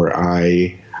manager, or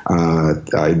I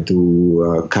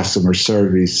do customer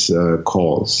service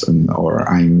calls, or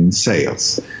I'm in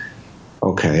sales.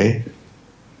 Okay,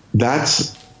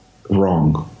 that's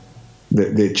wrong.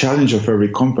 The challenge of every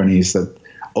company is that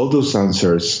all those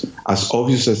answers, as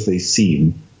obvious as they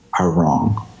seem, are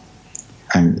wrong.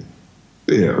 And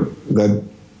that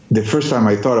the first time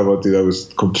I thought about it, I was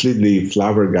completely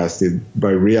flabbergasted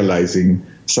by realizing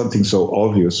something so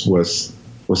obvious was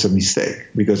a mistake,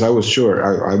 because I was sure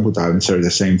I would answer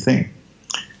the same thing.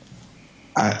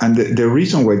 And the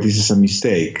reason why this is a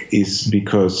mistake is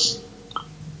because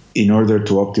in order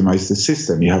to optimize the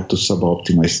system, you have to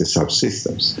sub-optimize the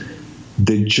subsystems.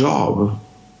 The job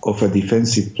of a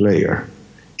defensive player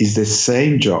is the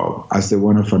same job as the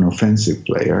one of an offensive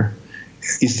player,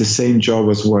 is the same job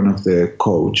as one of the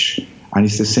coach, and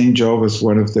it's the same job as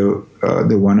one of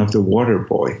the water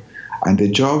boy. And the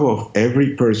job of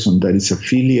every person that is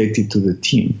affiliated to the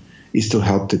team is to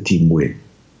help the team win.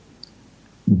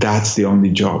 That's the only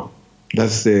job.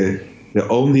 That's the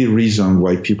only reason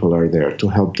why people are there, to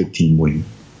help the team win.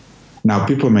 Now,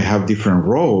 people may have different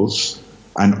roles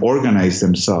and organize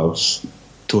themselves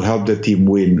to help the team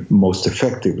win most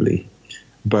effectively,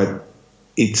 but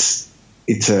it's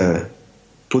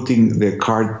putting the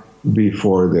cart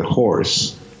before the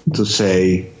horse to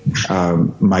say,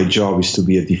 my job is to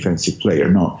be a defensive player.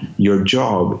 No, your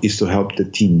job is to help the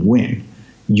team win.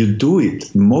 You do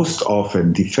it most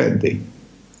often defending,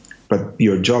 but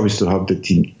your job is to help the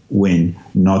team win,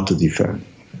 not to defend.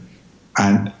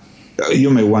 And you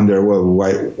may wonder, well,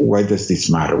 why does this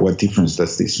matter? What difference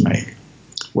does this make?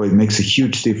 Well, it makes a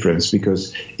huge difference,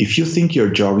 because if you think your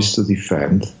job is to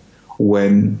defend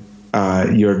when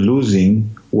you're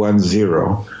losing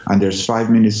 1-0 and there's 5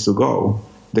 minutes to go,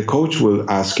 the coach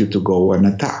will ask you to go and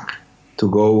attack, to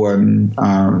go and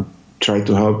try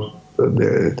to help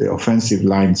the offensive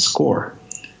line score.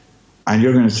 And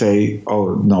you're going to say,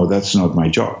 oh, no, that's not my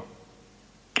job.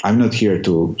 I'm not here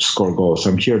to score goals.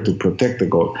 I'm here to protect the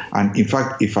goal. And in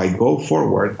fact, if I go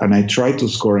forward and I try to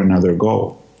score another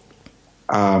goal,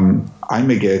 I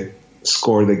may get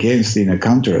scored against in a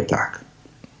counterattack,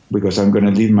 because I'm going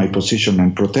to leave my position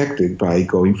and protect it by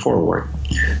going forward.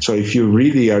 So if you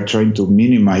really are trying to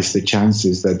minimize the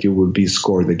chances that you will be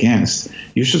scored against,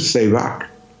 you should stay back.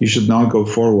 You should not go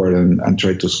forward and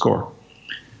try to score.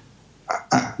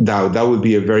 Now, that would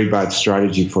be a very bad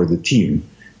strategy for the team,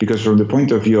 because from the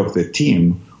point of view of the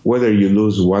team, whether you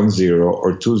lose 1-0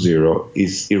 or 2-0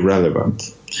 is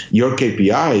irrelevant. Your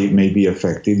KPI may be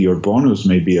affected, your bonus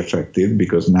may be affected,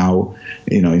 because now,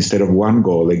 instead of 1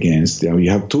 goal against,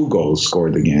 you have 2 goals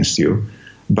scored against you.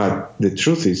 But the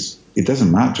truth is, it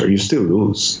doesn't matter. You still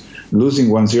lose. Losing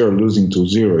 1-0, losing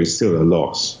 2-0 is still a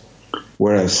loss.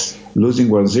 Whereas losing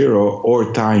 1-0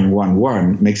 or tying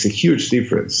 1-1 makes a huge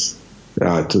difference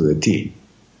to the team.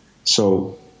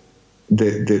 So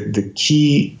the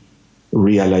key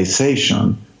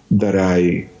realization that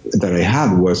I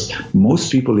had was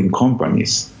most people in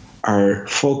companies are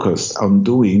focused on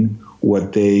doing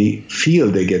what they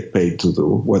feel they get paid to do,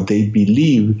 what they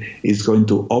believe is going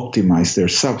to optimize their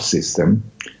subsystem.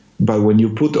 But when you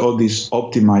put all these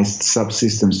optimized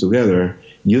subsystems together,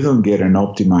 you don't get an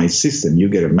optimized system, you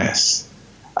get a mess.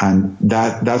 And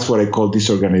that's what I call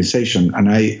disorganization.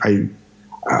 And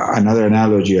another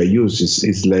analogy I use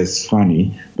is less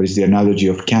funny, but it's the analogy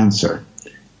of cancer.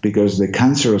 Because the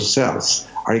cancerous cells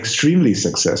are extremely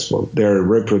successful. They're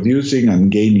reproducing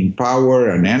and gaining power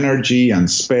and energy and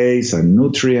space and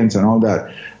nutrients and all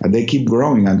that. And they keep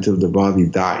growing until the body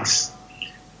dies.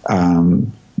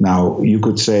 Now, you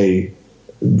could say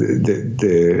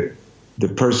the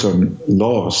person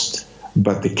lost,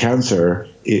 but the cancer,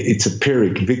 it's a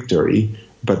Pyrrhic victory,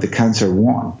 but the cancer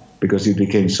won because it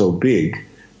became so big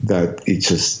that it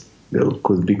just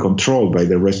could be controlled by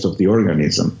the rest of the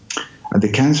organism. And the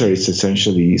cancer is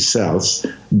essentially cells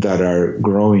that are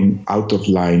growing out of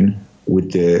line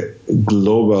with the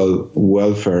global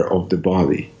welfare of the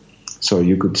body. So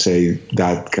you could say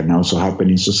that can also happen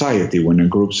in society when a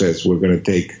group says we're going to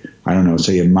take, I don't know,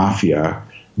 say a mafia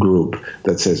group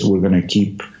that says we're going to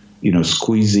keep,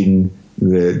 squeezing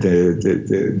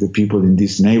the people in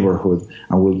this neighborhood,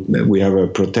 and we have a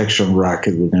protection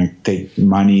racket. We're going to take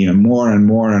money and more and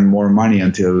more and more money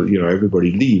until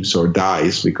everybody leaves or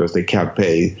dies because they can't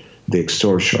pay the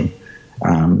extortion.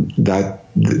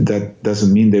 That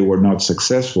doesn't mean they were not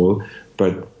successful,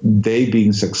 but they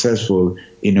being successful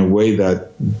in a way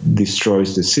that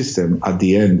destroys the system at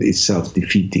the end is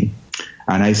self-defeating.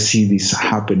 And I see this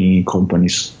happening in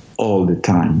companies all the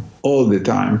time.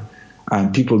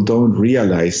 And people don't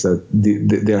realize that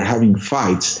they're having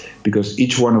fights because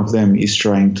each one of them is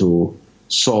trying to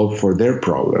solve for their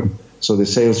problem. So the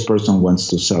salesperson wants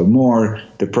to sell more,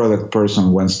 the product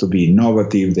person wants to be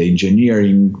innovative, the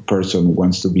engineering person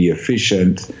wants to be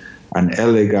efficient and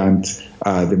elegant,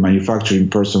 the manufacturing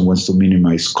person wants to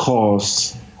minimize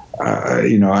costs,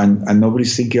 and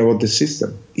nobody's thinking about the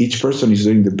system. Each person is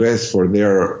doing the best for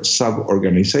their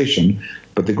sub-organization,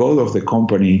 but the goal of the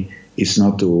company is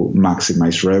not to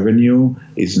maximize revenue,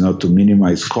 is not to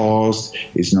minimize cost,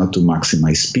 is not to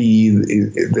maximize speed.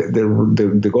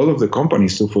 The goal of the company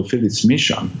is to fulfill its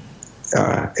mission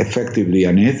effectively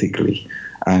and ethically.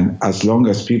 And as long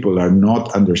as people are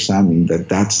not understanding that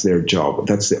that's their job,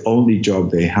 that's the only job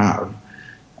they have,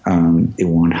 it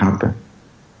won't happen.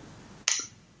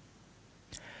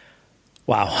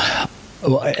 Wow.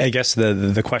 Well, I guess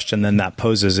the question then that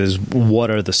poses is,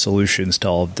 what are the solutions to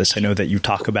all of this? I know that you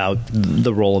talk about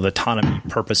the role of autonomy,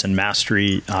 purpose, and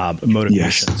mastery,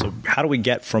 motivation. Yes. So how do we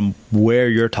get from where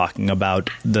you're talking about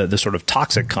the sort of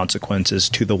toxic consequences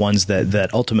to the ones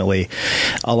that ultimately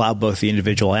allow both the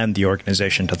individual and the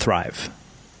organization to thrive?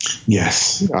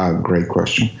 Yes, great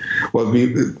question. Well,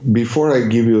 before I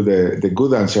give you the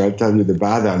good answer, I'll tell you the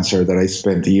bad answer that I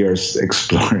spent years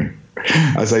exploring.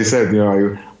 As I said,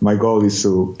 my goal is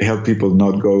to help people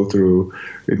not go into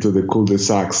the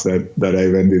cul-de-sacs that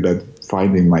I've ended up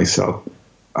finding myself.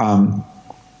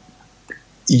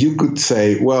 You could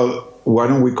say, well, why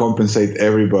don't we compensate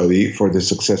everybody for the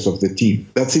success of the team?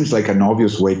 That seems like an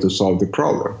obvious way to solve the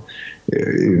problem.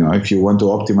 If you want to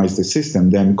optimize the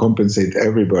system, then compensate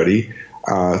everybody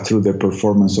through the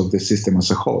performance of the system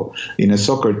as a whole. In a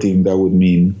soccer team, that would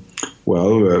mean,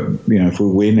 well, if we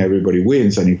win, everybody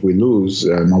wins, and if we lose,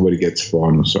 nobody gets a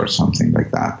bonus or something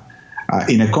like that.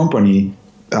 In a company,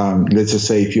 let's just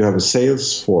say if you have a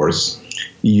sales force,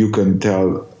 you can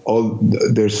tell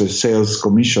there's a sales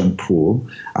commission pool,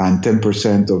 and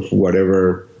 10% of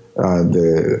whatever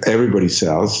everybody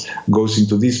sells goes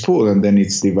into this pool, and then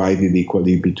it's divided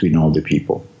equally between all the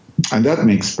people. And that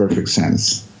makes perfect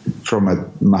sense from a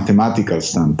mathematical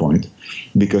standpoint,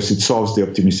 because it solves the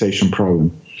optimization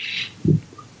problem.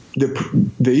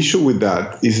 The issue with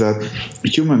that is that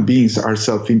human beings are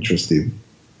self-interested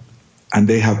and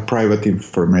they have private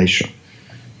information,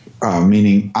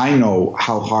 meaning I know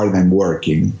how hard I'm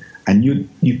working, and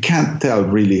you can't tell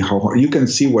really how hard. You can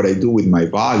see what I do with my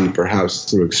body perhaps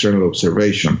through external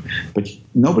observation, but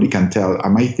nobody can tell,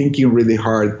 am I thinking really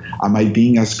hard? Am I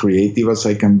being as creative as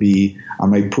I can be?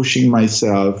 Am I pushing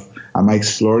myself? Am I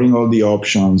exploring all the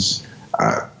options?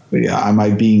 Am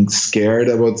I being scared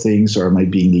about things, or am I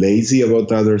being lazy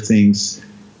about other things?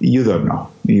 You don't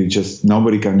know.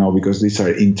 Nobody can know, because these are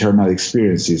internal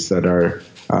experiences that are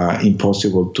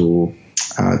impossible to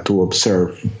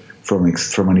observe from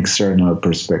an external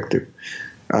perspective.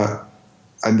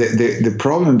 And the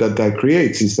problem that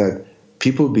creates is that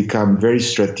people become very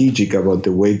strategic about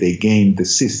the way they game the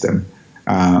system,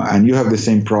 And you have the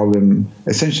same problem,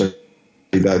 essentially,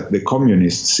 that the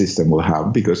communist system will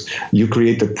have, because you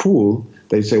create a pool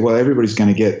that you say, well, everybody's going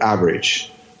to get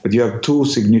average. But you have two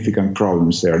significant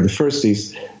problems there. The first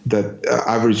is that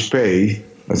average pay,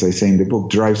 as I say in the book,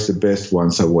 drives the best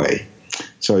ones away.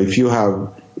 So if you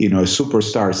have, a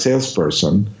superstar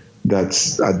salesperson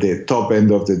that's at the top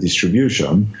end of the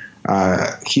distribution,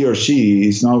 he or she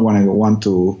is not going to want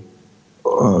to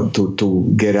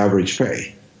get average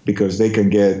pay, because they can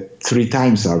get 3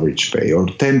 times average pay or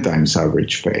 10 times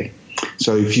average pay.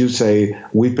 So if you say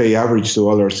we pay average to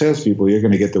all our salespeople, you're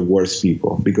going to get the worst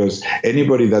people, because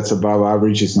anybody that's above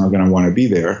average is not going to want to be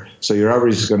there. So your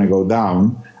average is going to go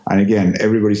down. And again,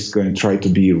 everybody's going to try to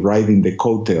be riding the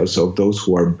coattails of those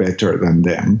who are better than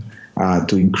them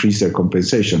to increase their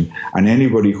compensation. And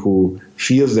anybody who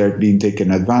feels they're being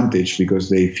taken advantage because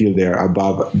they feel they're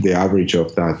above the average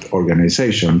of that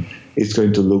organization is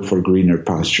going to look for greener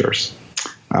pastures.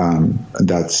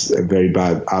 That's a very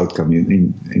bad outcome.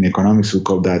 In economics, we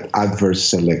call that adverse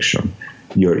selection.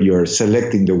 You're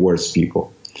selecting the worst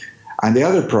people. And the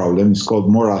other problem is called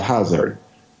moral hazard.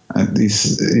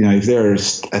 If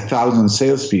there's 1,000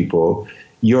 salespeople,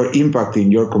 your impact in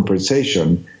your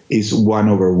compensation is 1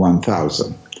 over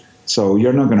 1,000. So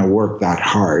you're not going to work that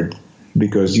hard,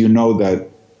 because you know that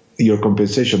your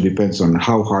compensation depends on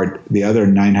how hard the other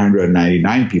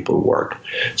 999 people work.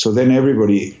 So then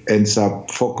everybody ends up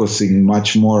focusing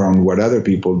much more on what other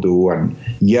people do, and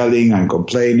yelling and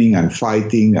complaining and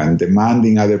fighting and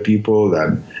demanding other people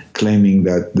and claiming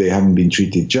that they haven't been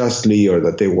treated justly or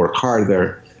that they work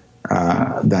harder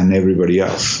than everybody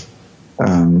else.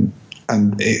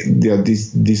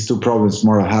 These two problems,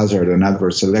 moral hazard and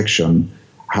adverse selection,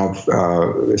 have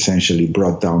essentially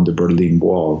brought down the Berlin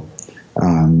Wall.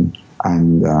 And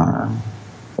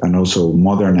also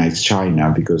modernized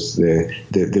China, because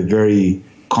the very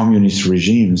communist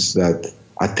regimes that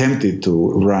attempted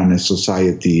to run a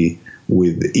society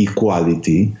with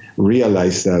equality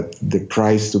realized that the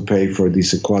price to pay for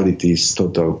this equality is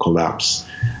total collapse.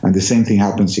 And the same thing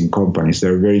happens in companies.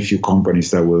 There are very few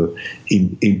companies that will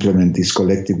implement these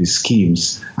collectivist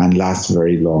schemes and last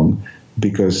very long,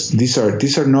 because this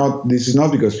is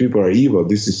not because people are evil.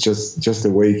 This is just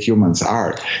the way humans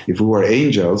are. If we were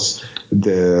angels,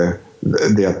 the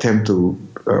attempt to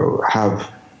have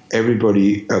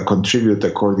everybody contribute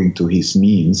according to his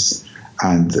means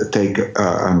and take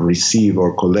and receive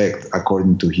or collect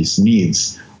according to his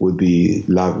needs would be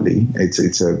lovely.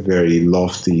 It's a very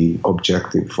lofty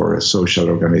objective for a social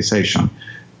organization,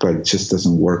 but it just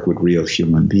doesn't work with real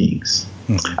human beings.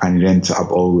 Mm-hmm. And it ends up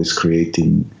always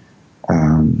creating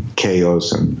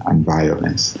chaos and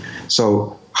violence.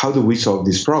 So how do we solve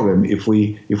this problem? If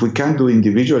we can't do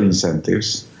individual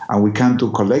incentives and we can't do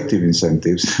collective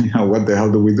incentives, what the hell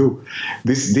do we do?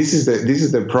 This is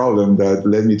the problem that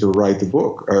led me to write the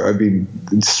book. I've been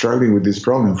struggling with this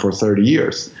problem for 30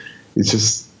 years.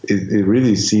 It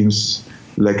really seems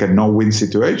like a no-win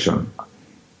situation.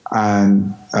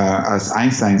 And as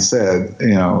Einstein said,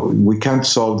 we can't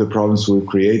solve the problems we've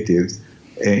created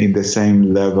in the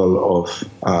same level of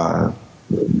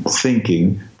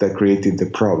thinking that created the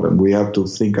problem. We have to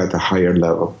think at a higher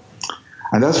level.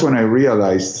 And that's when I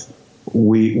realized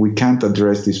we can't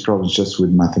address these problems just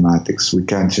with mathematics. We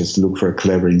can't just look for a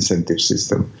clever incentive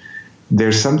system.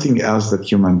 There's something else that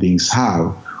human beings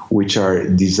have, which are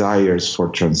desires for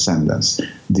transcendence,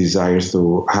 desires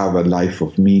to have a life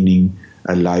of meaning,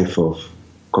 a life of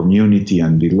community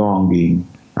and belonging,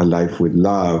 a life with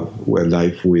love, a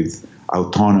life with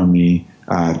autonomy,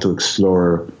 to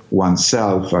explore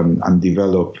oneself and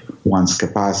develop one's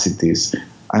capacities.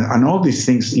 And all these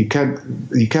things, you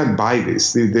can't buy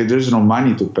this. There's no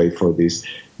money to pay for this.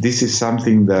 This is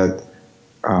something that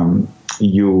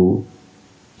you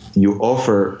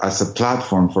offer as a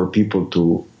platform for people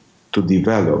to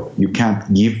develop. You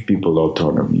can't give people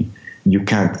autonomy. You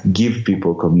can't give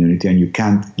people community, and you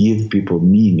can't give people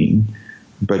meaning,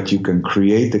 but you can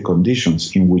create the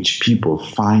conditions in which people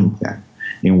find them,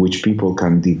 in which people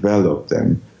can develop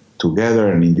them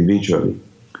together and individually.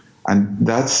 And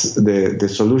that's the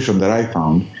solution that I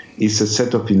found, is a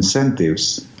set of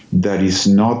incentives that is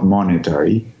not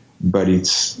monetary, but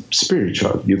it's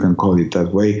spiritual. You can call it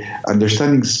that way.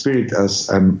 Understanding spirit as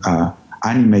an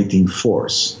animating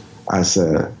force, as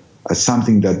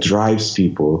something that drives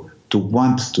people to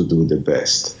want to do the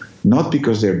best. Not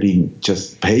because they're being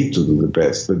just paid to do the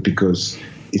best, but because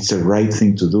it's the right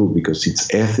thing to do, because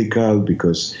it's ethical,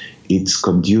 because it's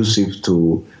conducive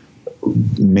to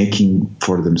making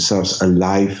for themselves a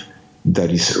life that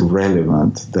is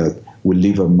relevant, that will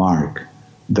leave a mark,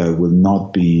 that will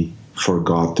not be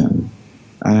forgotten.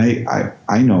 And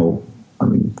I know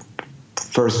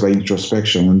first by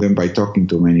introspection and then by talking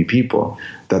to many people,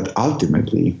 that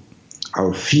ultimately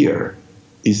our fear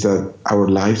is that our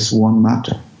lives won't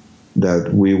matter,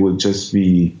 that we will just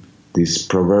be this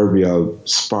proverbial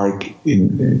spark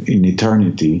in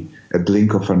eternity, a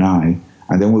blink of an eye,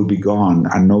 and then we'll be gone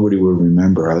and nobody will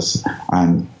remember us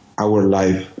and our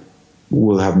life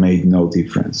will have made no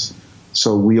difference.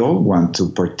 So we all want to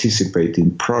participate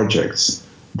in projects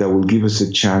that will give us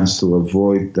a chance to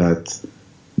avoid that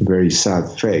very sad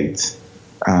fate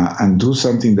and do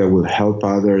something that will help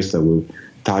others, that will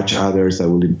touch others, that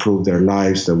will improve their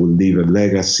lives, that will leave a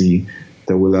legacy,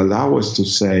 that will allow us to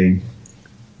say,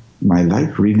 my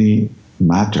life really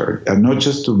mattered. And not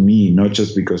just to me, not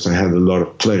just because I had a lot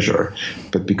of pleasure,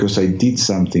 but because I did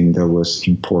something that was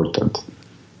important.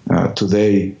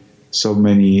 Today, so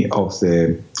many of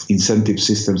the incentive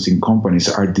systems in companies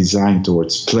are designed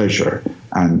towards pleasure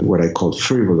and what I call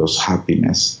frivolous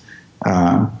happiness.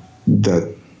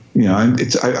 That, you know,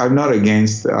 I'm not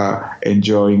against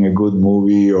enjoying a good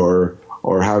movie or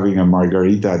having a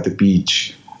margarita at the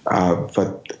beach,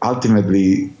 but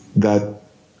ultimately that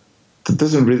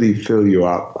doesn't really fill you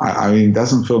up. I mean, it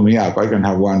doesn't fill me up. I can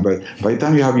have one, but by the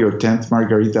time you have your 10th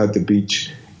margarita at the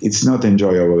beach, it's not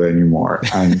enjoyable anymore.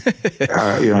 And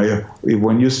you know,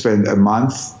 when you spend a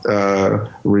month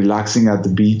relaxing at the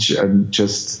beach and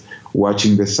just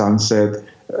watching the sunset,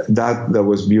 that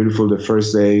was beautiful the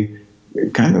first day,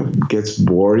 it kind of gets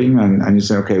boring, and you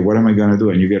say, okay, what am I going to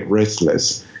do? And you get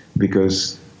restless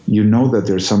because you know that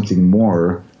there's something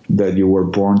more that you were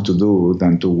born to do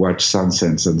than to watch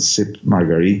sunsets and sip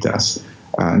margaritas,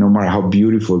 no matter how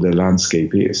beautiful the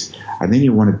landscape is. And then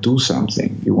you want to do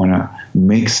something. You want to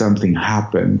make something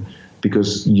happen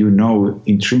because you know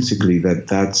intrinsically that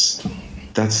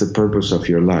that's the purpose of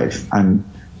your life. And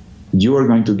you are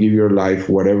going to give your life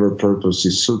whatever purpose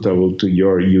is suitable to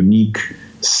your unique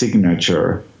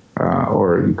signature,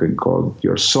 or you can call it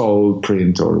your soul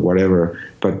print or whatever.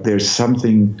 But there's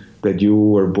something that you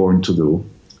were born to do,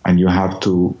 and you have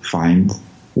to find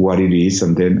what it is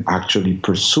and then actually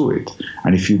pursue it.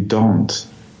 And if you don't,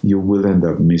 you will end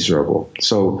up miserable.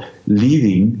 So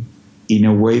leading in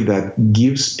a way that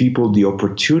gives people the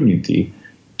opportunity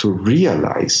to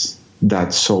realize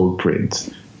that soul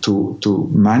print, to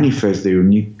manifest their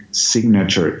unique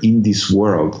signature in this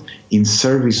world in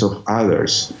service of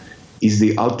others, is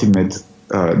the ultimate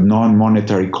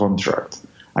non-monetary contract,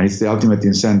 and it's the ultimate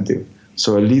incentive.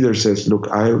 So a leader says, look,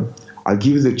 I'll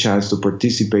give you the chance to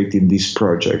participate in this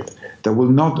project that will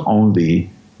not only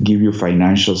give you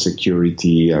financial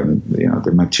security and, you know,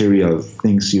 the material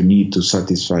things you need to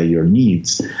satisfy your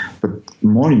needs, but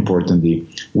more importantly,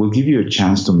 will give you a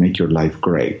chance to make your life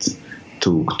great,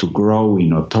 to grow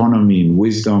in autonomy, in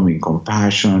wisdom, in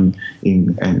compassion,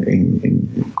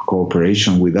 in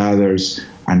cooperation with others,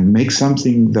 and make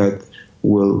something that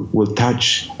will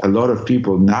touch a lot of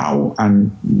people now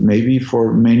and maybe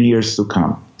for many years to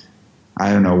come.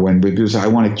 I don't know, when people say, I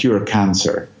want to cure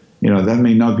cancer, you know, that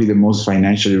may not be the most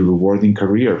financially rewarding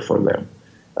career for them.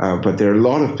 But there are a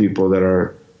lot of people that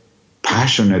are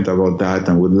passionate about that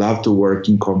and would love to work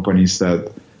in companies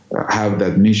that have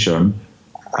that mission.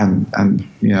 And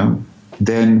you know,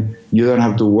 then you don't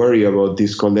have to worry about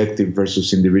these collective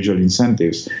versus individual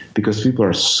incentives because people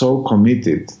are so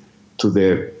committed to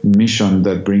the mission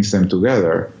that brings them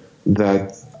together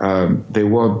that they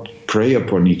won't prey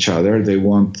upon each other. They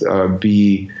won't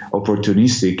be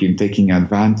opportunistic in taking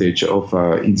advantage of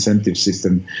an incentive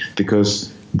system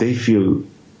because they feel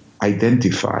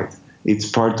identified. It's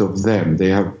part of them. They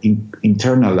have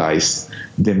internalized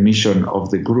the mission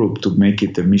of the group to make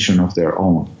it the mission of their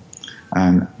own.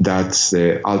 And that's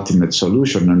the ultimate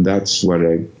solution. And that's what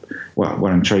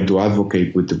I'm trying to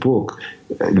advocate with the book.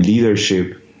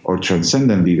 Leadership or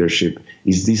transcendent leadership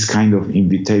is this kind of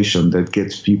invitation that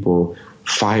gets people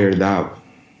fired up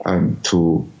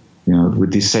to, you know,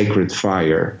 with this sacred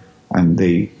fire. And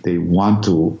they want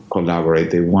to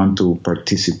collaborate. They want to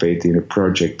participate in a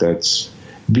project that's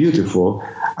beautiful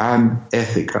and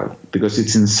ethical because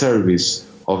it's in service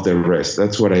of the rest.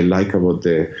 That's what I like about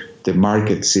the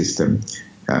market system,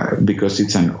 because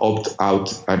it's an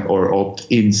opt-out or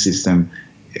opt-in system.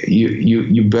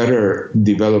 You better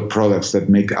develop products that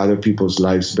make other people's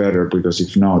lives better, because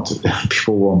if not,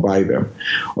 people won't buy them.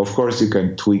 Of course, you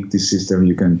can tweak the system.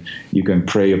 You can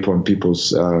prey upon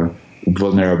people's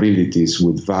vulnerabilities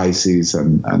with vices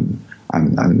and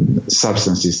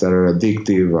substances that are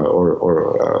addictive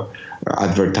or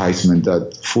advertisement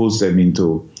that fools them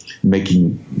into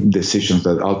making decisions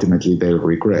that ultimately they'll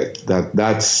regret.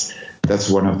 That's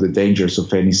one of the dangers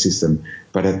of any system.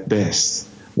 But at best,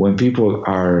 when people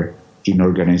are in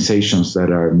organizations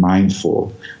that are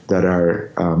mindful, that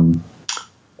are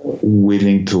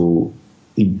willing to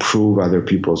improve other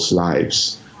people's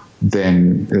lives,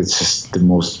 then it's just the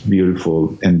most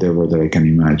beautiful endeavor that I can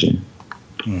imagine.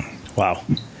 Wow.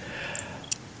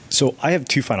 So I have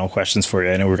two final questions for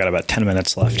you. I know we've got about 10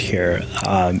 minutes left here.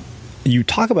 You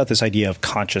talk about this idea of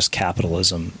conscious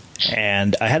capitalism,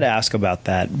 and I had to ask about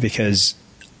that because,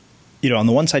 on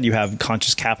the one side you have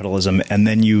conscious capitalism, and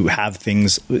then you have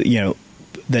things,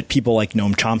 that people like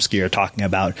Noam Chomsky are talking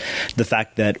about, the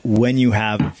fact that when you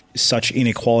have such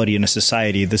inequality in a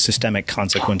society, the systemic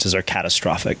consequences are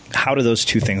catastrophic. How do those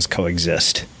two things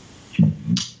coexist?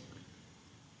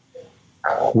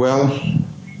 Well,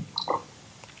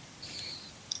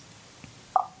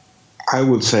 I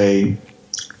would say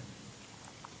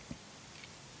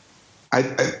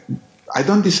I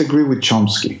don't disagree with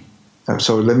Chomsky.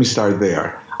 So let me start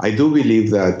there. I do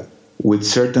believe that with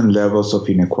certain levels of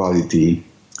inequality,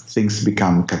 things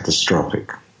become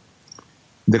catastrophic.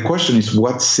 The question is,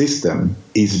 what system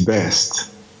is best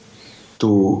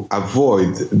to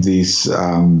avoid this,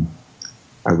 I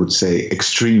would say,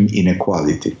 extreme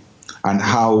inequality, and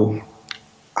how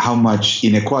much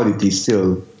inequality is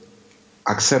still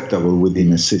acceptable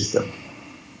within a system.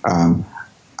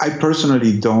 I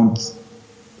personally don't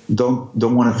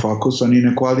want to focus on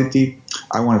inequality.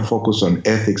 I want to focus on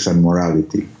ethics and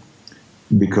morality,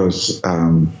 because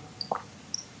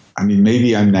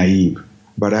maybe I'm naive,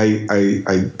 but I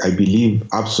believe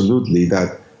absolutely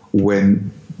that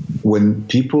when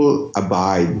people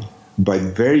abide by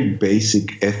very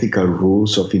basic ethical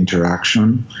rules of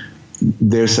interaction,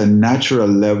 there's a natural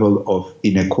level of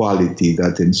inequality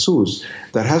that ensues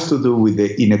that has to do with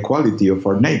the inequality of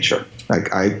our nature.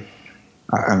 Like I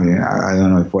don't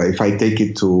know if I take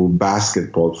it to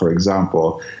basketball, for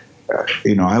example,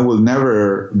 I will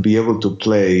never be able to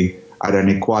play at an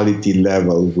equality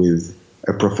level with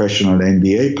a professional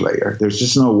NBA player. There's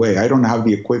just no way. I don't have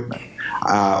the equipment.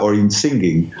 Or in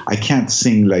singing, I can't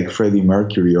sing like Freddie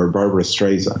Mercury or Barbara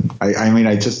Streisand.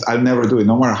 I'll never do it,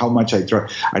 no matter how much I try.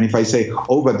 And if I say,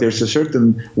 but there's a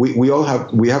certain, we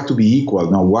have to be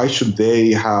equal. Now, why should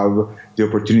they have the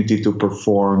opportunity to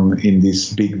perform in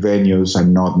these big venues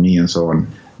and not me, and so on?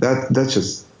 That's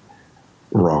just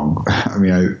wrong.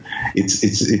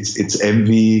 It's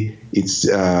envy, it's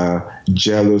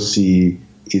jealousy,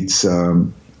 it's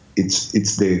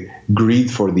the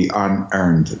greed for the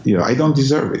unearned. I don't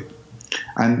deserve it.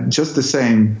 And just the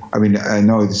same, I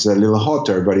know it's a little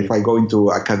hotter, but if I go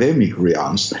into academic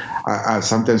realms,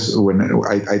 sometimes when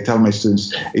I tell my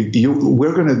students,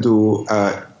 we're going to do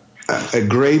a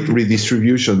great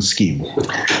redistribution scheme.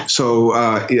 So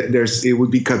it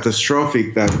would be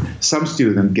catastrophic that some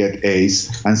students get A's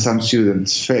and some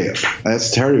students fail.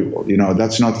 That's terrible.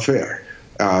 That's not fair.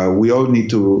 We all need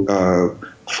to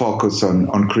focus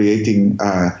on creating,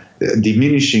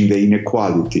 diminishing the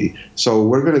inequality. So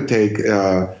we're going to take,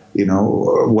 we're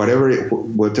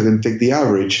going to take the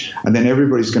average, and then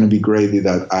everybody's going to be graded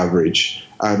at average.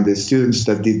 And the students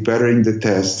that did better in the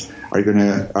test are going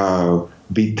to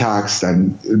be taxed,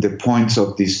 and the points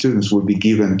of these students will be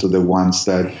given to the ones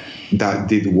that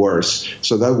did worse.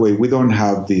 So that way we don't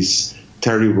have this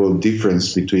terrible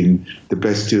difference between the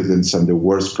best students and the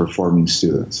worst performing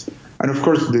students. And of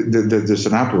course, there's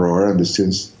an uproar, and the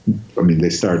students, they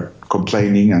start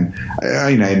complaining, and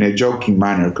in a joking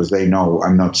manner, because they know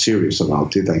I'm not serious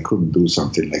about it. I couldn't do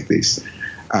something like this.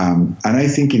 And I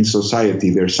think in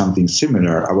society there's something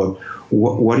similar about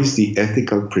what is the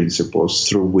ethical principles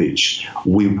through which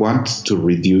we want to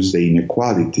reduce the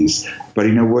inequalities, but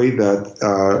in a way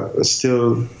that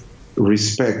still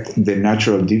respect the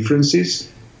natural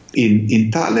differences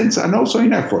in talents and also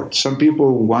in effort. Some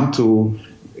people want to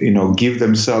give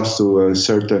themselves to a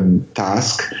certain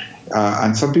task,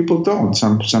 and some people don't.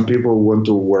 Some people want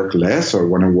to work less or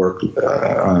want to work,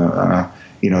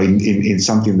 in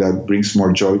something that brings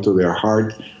more joy to their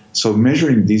heart. So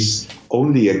measuring this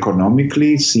only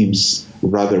economically seems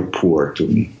rather poor to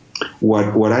me.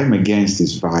 What I'm against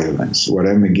is violence. What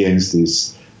I'm against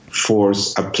is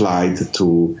force applied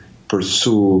to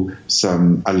pursue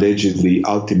some allegedly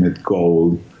ultimate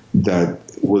goal that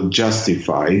will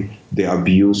justify the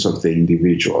abuse of the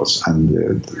individuals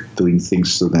and doing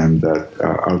things to them that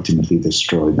ultimately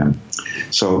destroy them.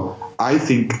 So I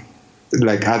think,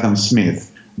 like Adam Smith,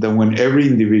 that when every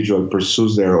individual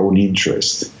pursues their own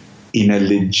interest in a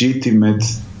legitimate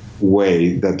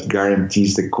way that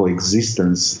guarantees the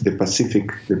coexistence,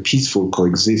 the peaceful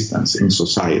coexistence in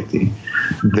society,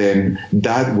 then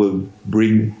that will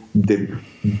bring the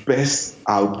best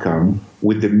outcome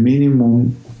with the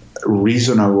minimum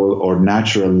reasonable or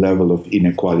natural level of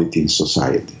inequality in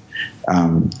society.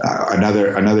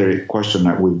 Another question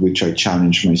with which I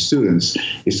challenge my students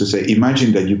is to say,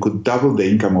 imagine that you could double the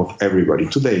income of everybody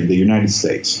today in the United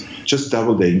States, just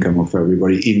double the income of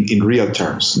everybody in real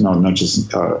terms, not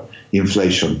just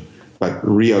inflation, but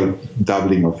real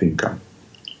doubling of income.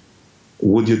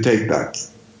 Would you take that?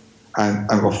 And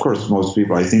of course, most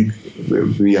people, I think,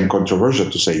 would be uncontroversial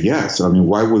to say yes. I mean,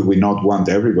 why would we not want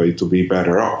everybody to be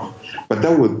better off? But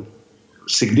that would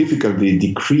significantly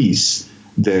decrease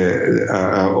the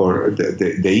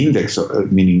index,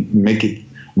 meaning make it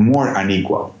more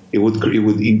unequal. It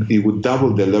would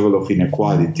double the level of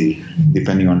inequality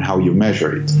depending on how you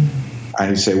measure it.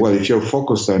 And you say, well, if you're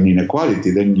focused on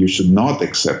inequality, then you should not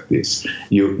accept this.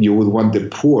 You would want the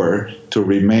poor to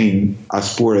remain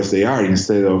as poor as they are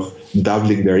instead of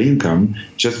doubling their income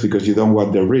just because you don't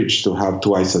want the rich to have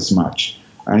twice as much.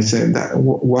 And I say,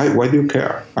 why do you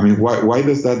care? I mean, why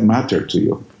does that matter to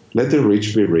you? Let the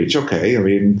rich be rich, okay? I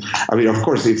mean, of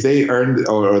course, if they earned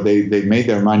or they made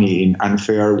their money in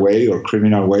unfair way or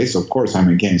criminal ways, of course, I'm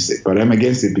against it. But I'm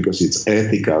against it because it's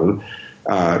ethical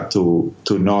to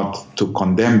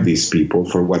condemn these people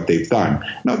for what they've done,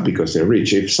 not because they're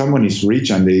rich. If someone is rich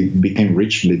and they became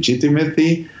rich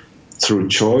legitimately through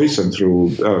choice and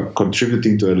through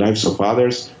contributing to the lives of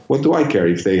others, what do I care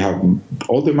if they have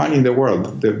all the money in the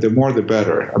world? The more, the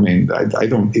better. I mean, I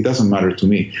don't. It doesn't matter to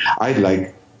me. I'd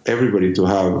like everybody to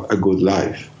have a good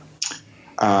life.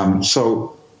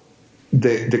 So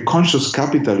the conscious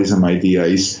capitalism idea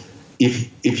is,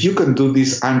 if you can do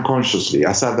this unconsciously,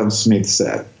 as Adam Smith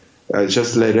said,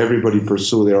 just let everybody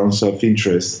pursue their own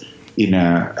self-interest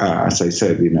as I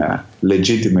said, in a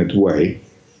legitimate way,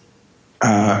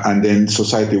 and then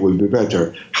society will be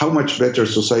better. How much better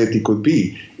society could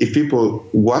be if people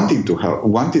wanted to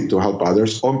help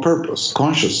others on purpose,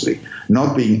 consciously,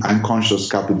 not being unconscious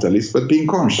capitalists, but being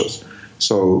conscious.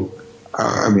 So,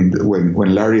 I mean,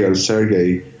 when Larry and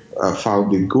Sergey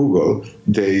founded Google,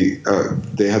 they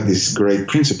had this great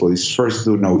principle: is first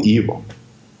do no evil,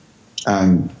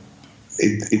 and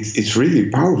it's really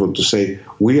powerful to say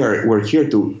we're here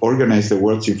to organize the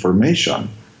world's information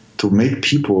to make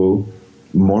people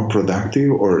more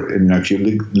productive. Or if you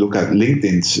look at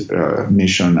LinkedIn's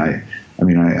mission, I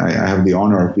have the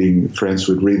honor of being friends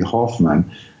with Reid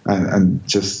Hoffman, and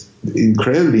just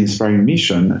incredibly inspiring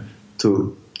mission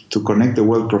to connect the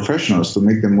world professionals, to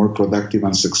make them more productive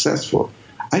and successful.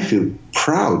 I feel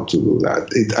proud to do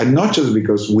that. And not just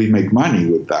because we make money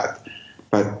with that,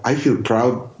 but I feel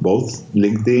proud, both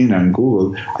LinkedIn and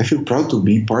Google, I feel proud to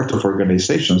be part of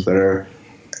organizations that are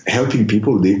helping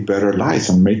people live better lives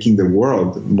and making the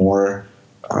world more,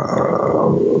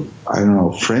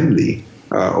 friendly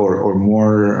or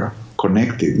more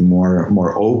connected,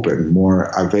 more open,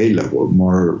 more available,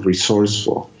 more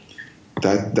resourceful.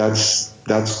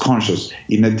 That's conscious.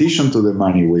 In addition to the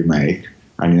money we make,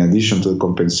 and in addition to the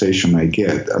compensation I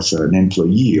get as an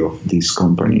employee of these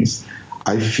companies,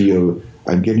 I feel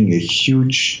I'm getting a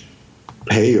huge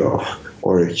payoff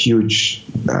or a huge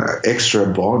extra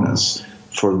bonus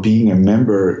for being a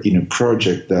member in a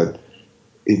project that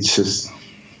it's just,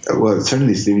 it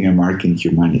certainly is leaving a mark in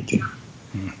humanity.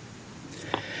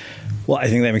 Well, I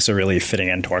think that makes a really fitting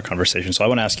end to our conversation. So I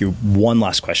want to ask you one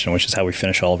last question, which is how we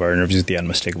finish all of our interviews with the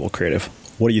unmistakable creative.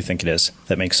 What do you think it is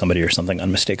that makes somebody or something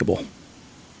unmistakable?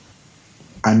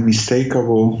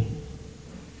 Unmistakable.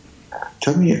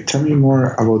 Tell me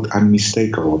more about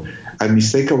unmistakable.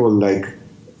 Unmistakable, like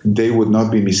they would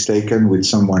not be mistaken with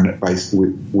someone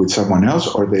with someone else,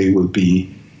 or they will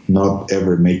be not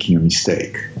ever making a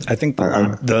mistake. I think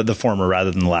the former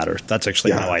rather than the latter. That's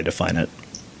actually how I define it.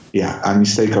 Yeah,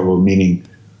 unmistakable meaning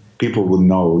people will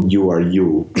know you are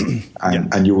you,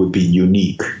 and you will be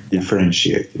unique,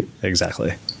 differentiated.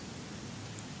 Exactly.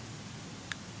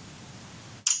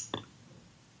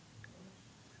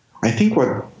 I think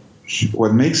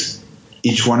what makes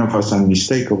each one of us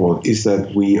unmistakable is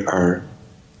that we are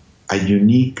a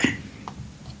unique.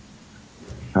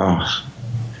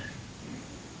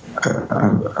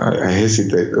 I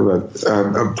hesitate,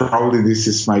 but probably this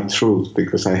is my truth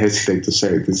because I hesitate to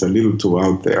say it. It's a little too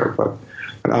out there, but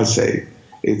I'll say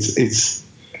it's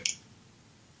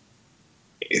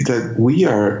that we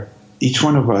are, each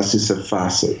one of us is a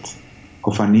facet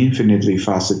of an infinitely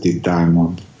faceted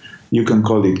diamond. You can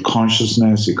call it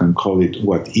consciousness, you can call it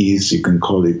what is, you can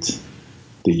call it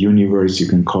the universe, you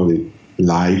can call it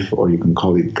life, or you can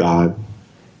call it God,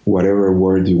 whatever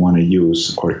word you want to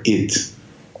use, or it,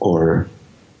 or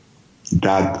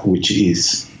that which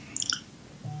is.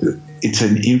 It's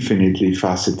an infinitely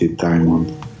faceted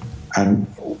diamond. And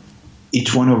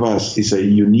each one of us is a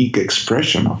unique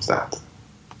expression of that.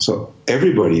 So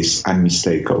everybody is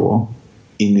unmistakable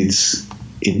in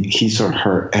his or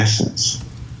her essence.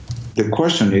 The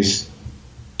question is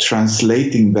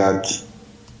translating that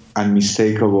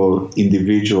unmistakable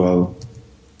individual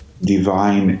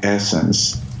divine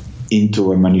essence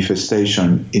into a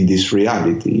manifestation in this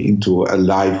reality, into a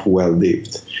life well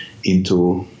lived,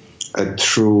 into a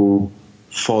true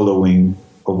following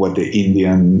of what the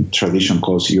Indian tradition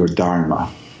calls your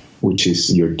dharma, which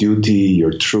is your duty,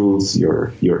 your truth,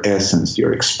 your essence,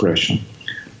 your expression.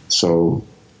 So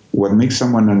what makes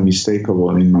someone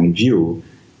unmistakable, in my view,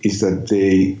 is that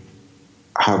they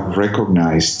have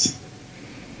recognized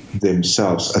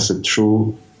themselves as a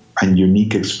true and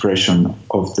unique expression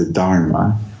of the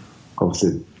dharma, of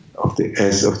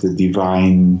the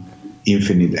divine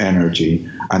infinite energy,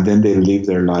 and then they live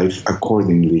their life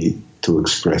accordingly to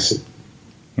express it.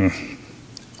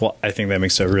 Well, I think that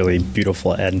makes a really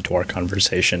beautiful end to our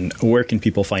conversation. Where can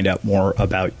people find out more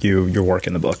about you, your work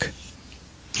in the book?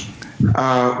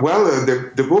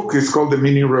 The book is called The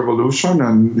Meaning Revolution,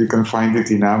 and you can find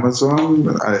it in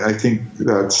Amazon. I think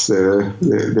that's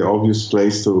the obvious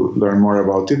place to learn more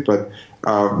about it. But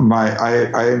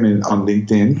I am on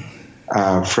LinkedIn,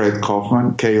 Fred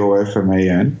Kofman,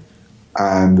 Kofman,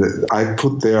 and I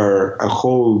put there a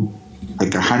whole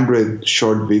 100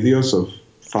 short videos of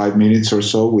 5 minutes or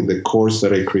so with the course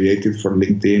that I created for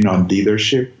LinkedIn on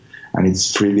leadership, and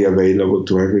it's freely available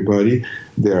to everybody.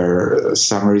 There are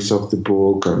summaries of the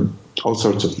book and all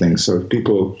sorts of things. So if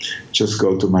people just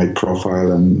go to my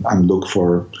profile and look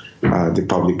for the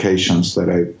publications that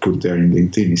I put there in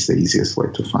LinkedIn, it's the easiest way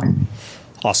to find me.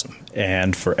 Awesome.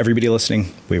 And for everybody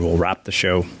listening, we will wrap the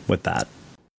show with that.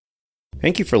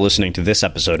 Thank you for listening to this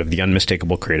episode of the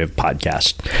Unmistakable Creative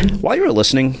Podcast. While you were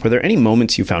listening, were there any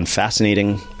moments you found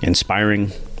fascinating,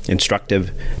 inspiring, instructive,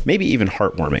 maybe even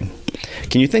heartwarming?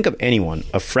 Can you think of anyone,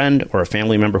 a friend or a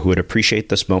family member who would appreciate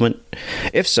this moment?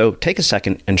 If so, take a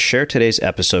second and share today's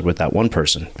episode with that one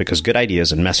person, because good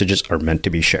ideas and messages are meant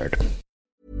to be shared.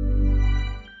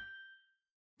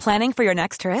 Planning for your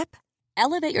next trip?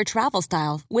 Elevate your travel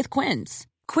style with Quince.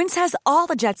 Quince has all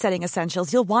the jet-setting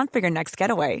essentials you'll want for your next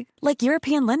getaway, like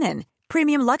European linen,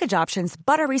 premium luggage options,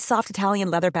 buttery soft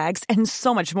Italian leather bags, and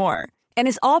so much more. And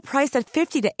is all priced at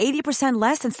 50 to 80%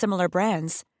 less than similar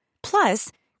brands.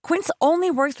 Plus, Quince only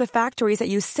works with factories that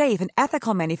use safe and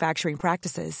ethical manufacturing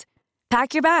practices.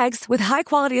 Pack your bags with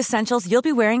high-quality essentials you'll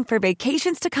be wearing for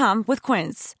vacations to come with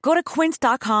Quince. Go to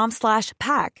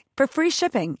quince.com/pack for free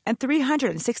shipping and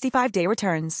 365-day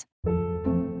returns.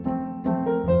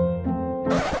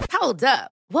 Hold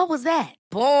up. What was that?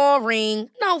 Boring.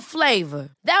 No flavor.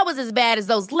 That was as bad as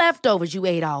those leftovers you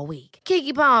ate all week.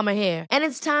 Keke Palmer here, and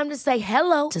it's time to say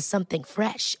hello to something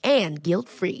fresh and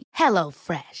guilt-free. Hello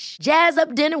Fresh. Jazz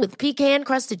up dinner with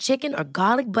pecan-crusted chicken or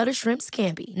garlic butter shrimp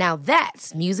scampi. Now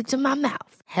that's music to my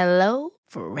mouth. Hello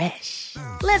Fresh.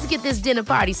 Let's get this dinner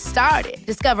party started.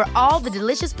 Discover all the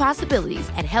delicious possibilities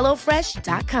at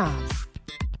HelloFresh.com.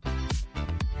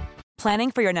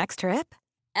 Planning for your next trip?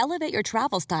 Elevate your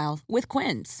travel style with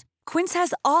Quince. Quince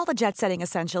has all the jet-setting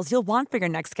essentials you'll want for your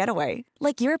next getaway,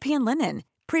 like European linen,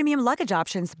 premium luggage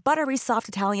options, buttery soft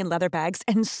Italian leather bags,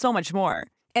 and so much more.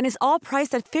 And is all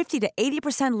priced at 50 to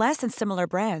 80% less than similar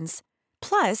brands.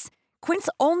 Plus, Quince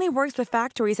only works with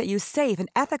factories that use safe and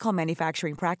ethical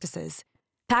manufacturing practices.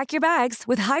 Pack your bags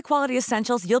with high-quality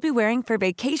essentials you'll be wearing for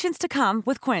vacations to come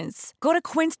with Quince. Go to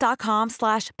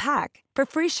quince.com/pack for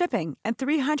free shipping and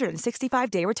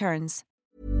 365-day returns.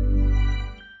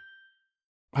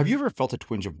 Have you ever felt a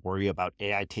twinge of worry about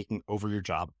AI taking over your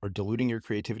job or diluting your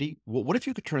creativity? Well, what if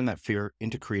you could turn that fear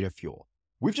into creative fuel?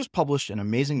 We've just published an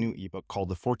amazing new ebook called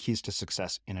The 4 Keys to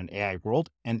Success in an AI World,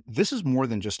 and this is more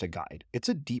than just a guide. It's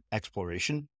a deep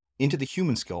exploration into the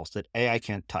human skills that AI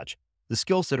can't touch, the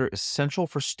skills that are essential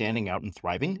for standing out and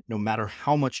thriving, no matter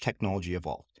how much technology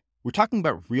evolved. We're talking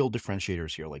about real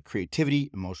differentiators here, like creativity,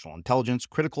 emotional intelligence,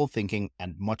 critical thinking,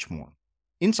 and much more.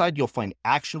 Inside, you'll find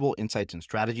actionable insights and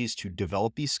strategies to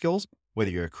develop these skills,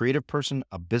 whether you're a creative person,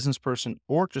 a business person,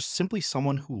 or just simply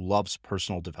someone who loves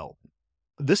personal development.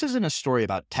 This isn't a story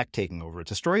about tech taking over. It's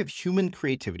a story of human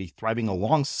creativity thriving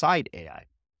alongside AI.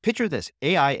 Picture this,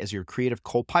 AI as your creative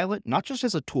co-pilot, not just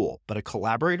as a tool, but a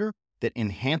collaborator that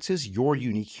enhances your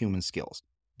unique human skills.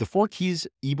 The 4 Keys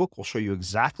ebook will show you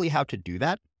exactly how to do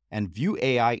that and view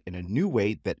AI in a new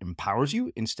way that empowers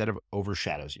you instead of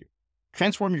overshadows you.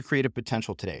 Transform your creative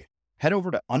potential today. Head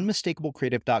over to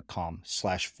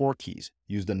unmistakablecreative.com/4keys.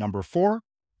 Use the number 4,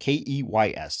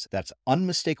 KEYS. That's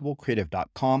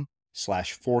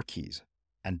unmistakablecreative.com/4keys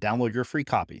and download your free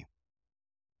copy.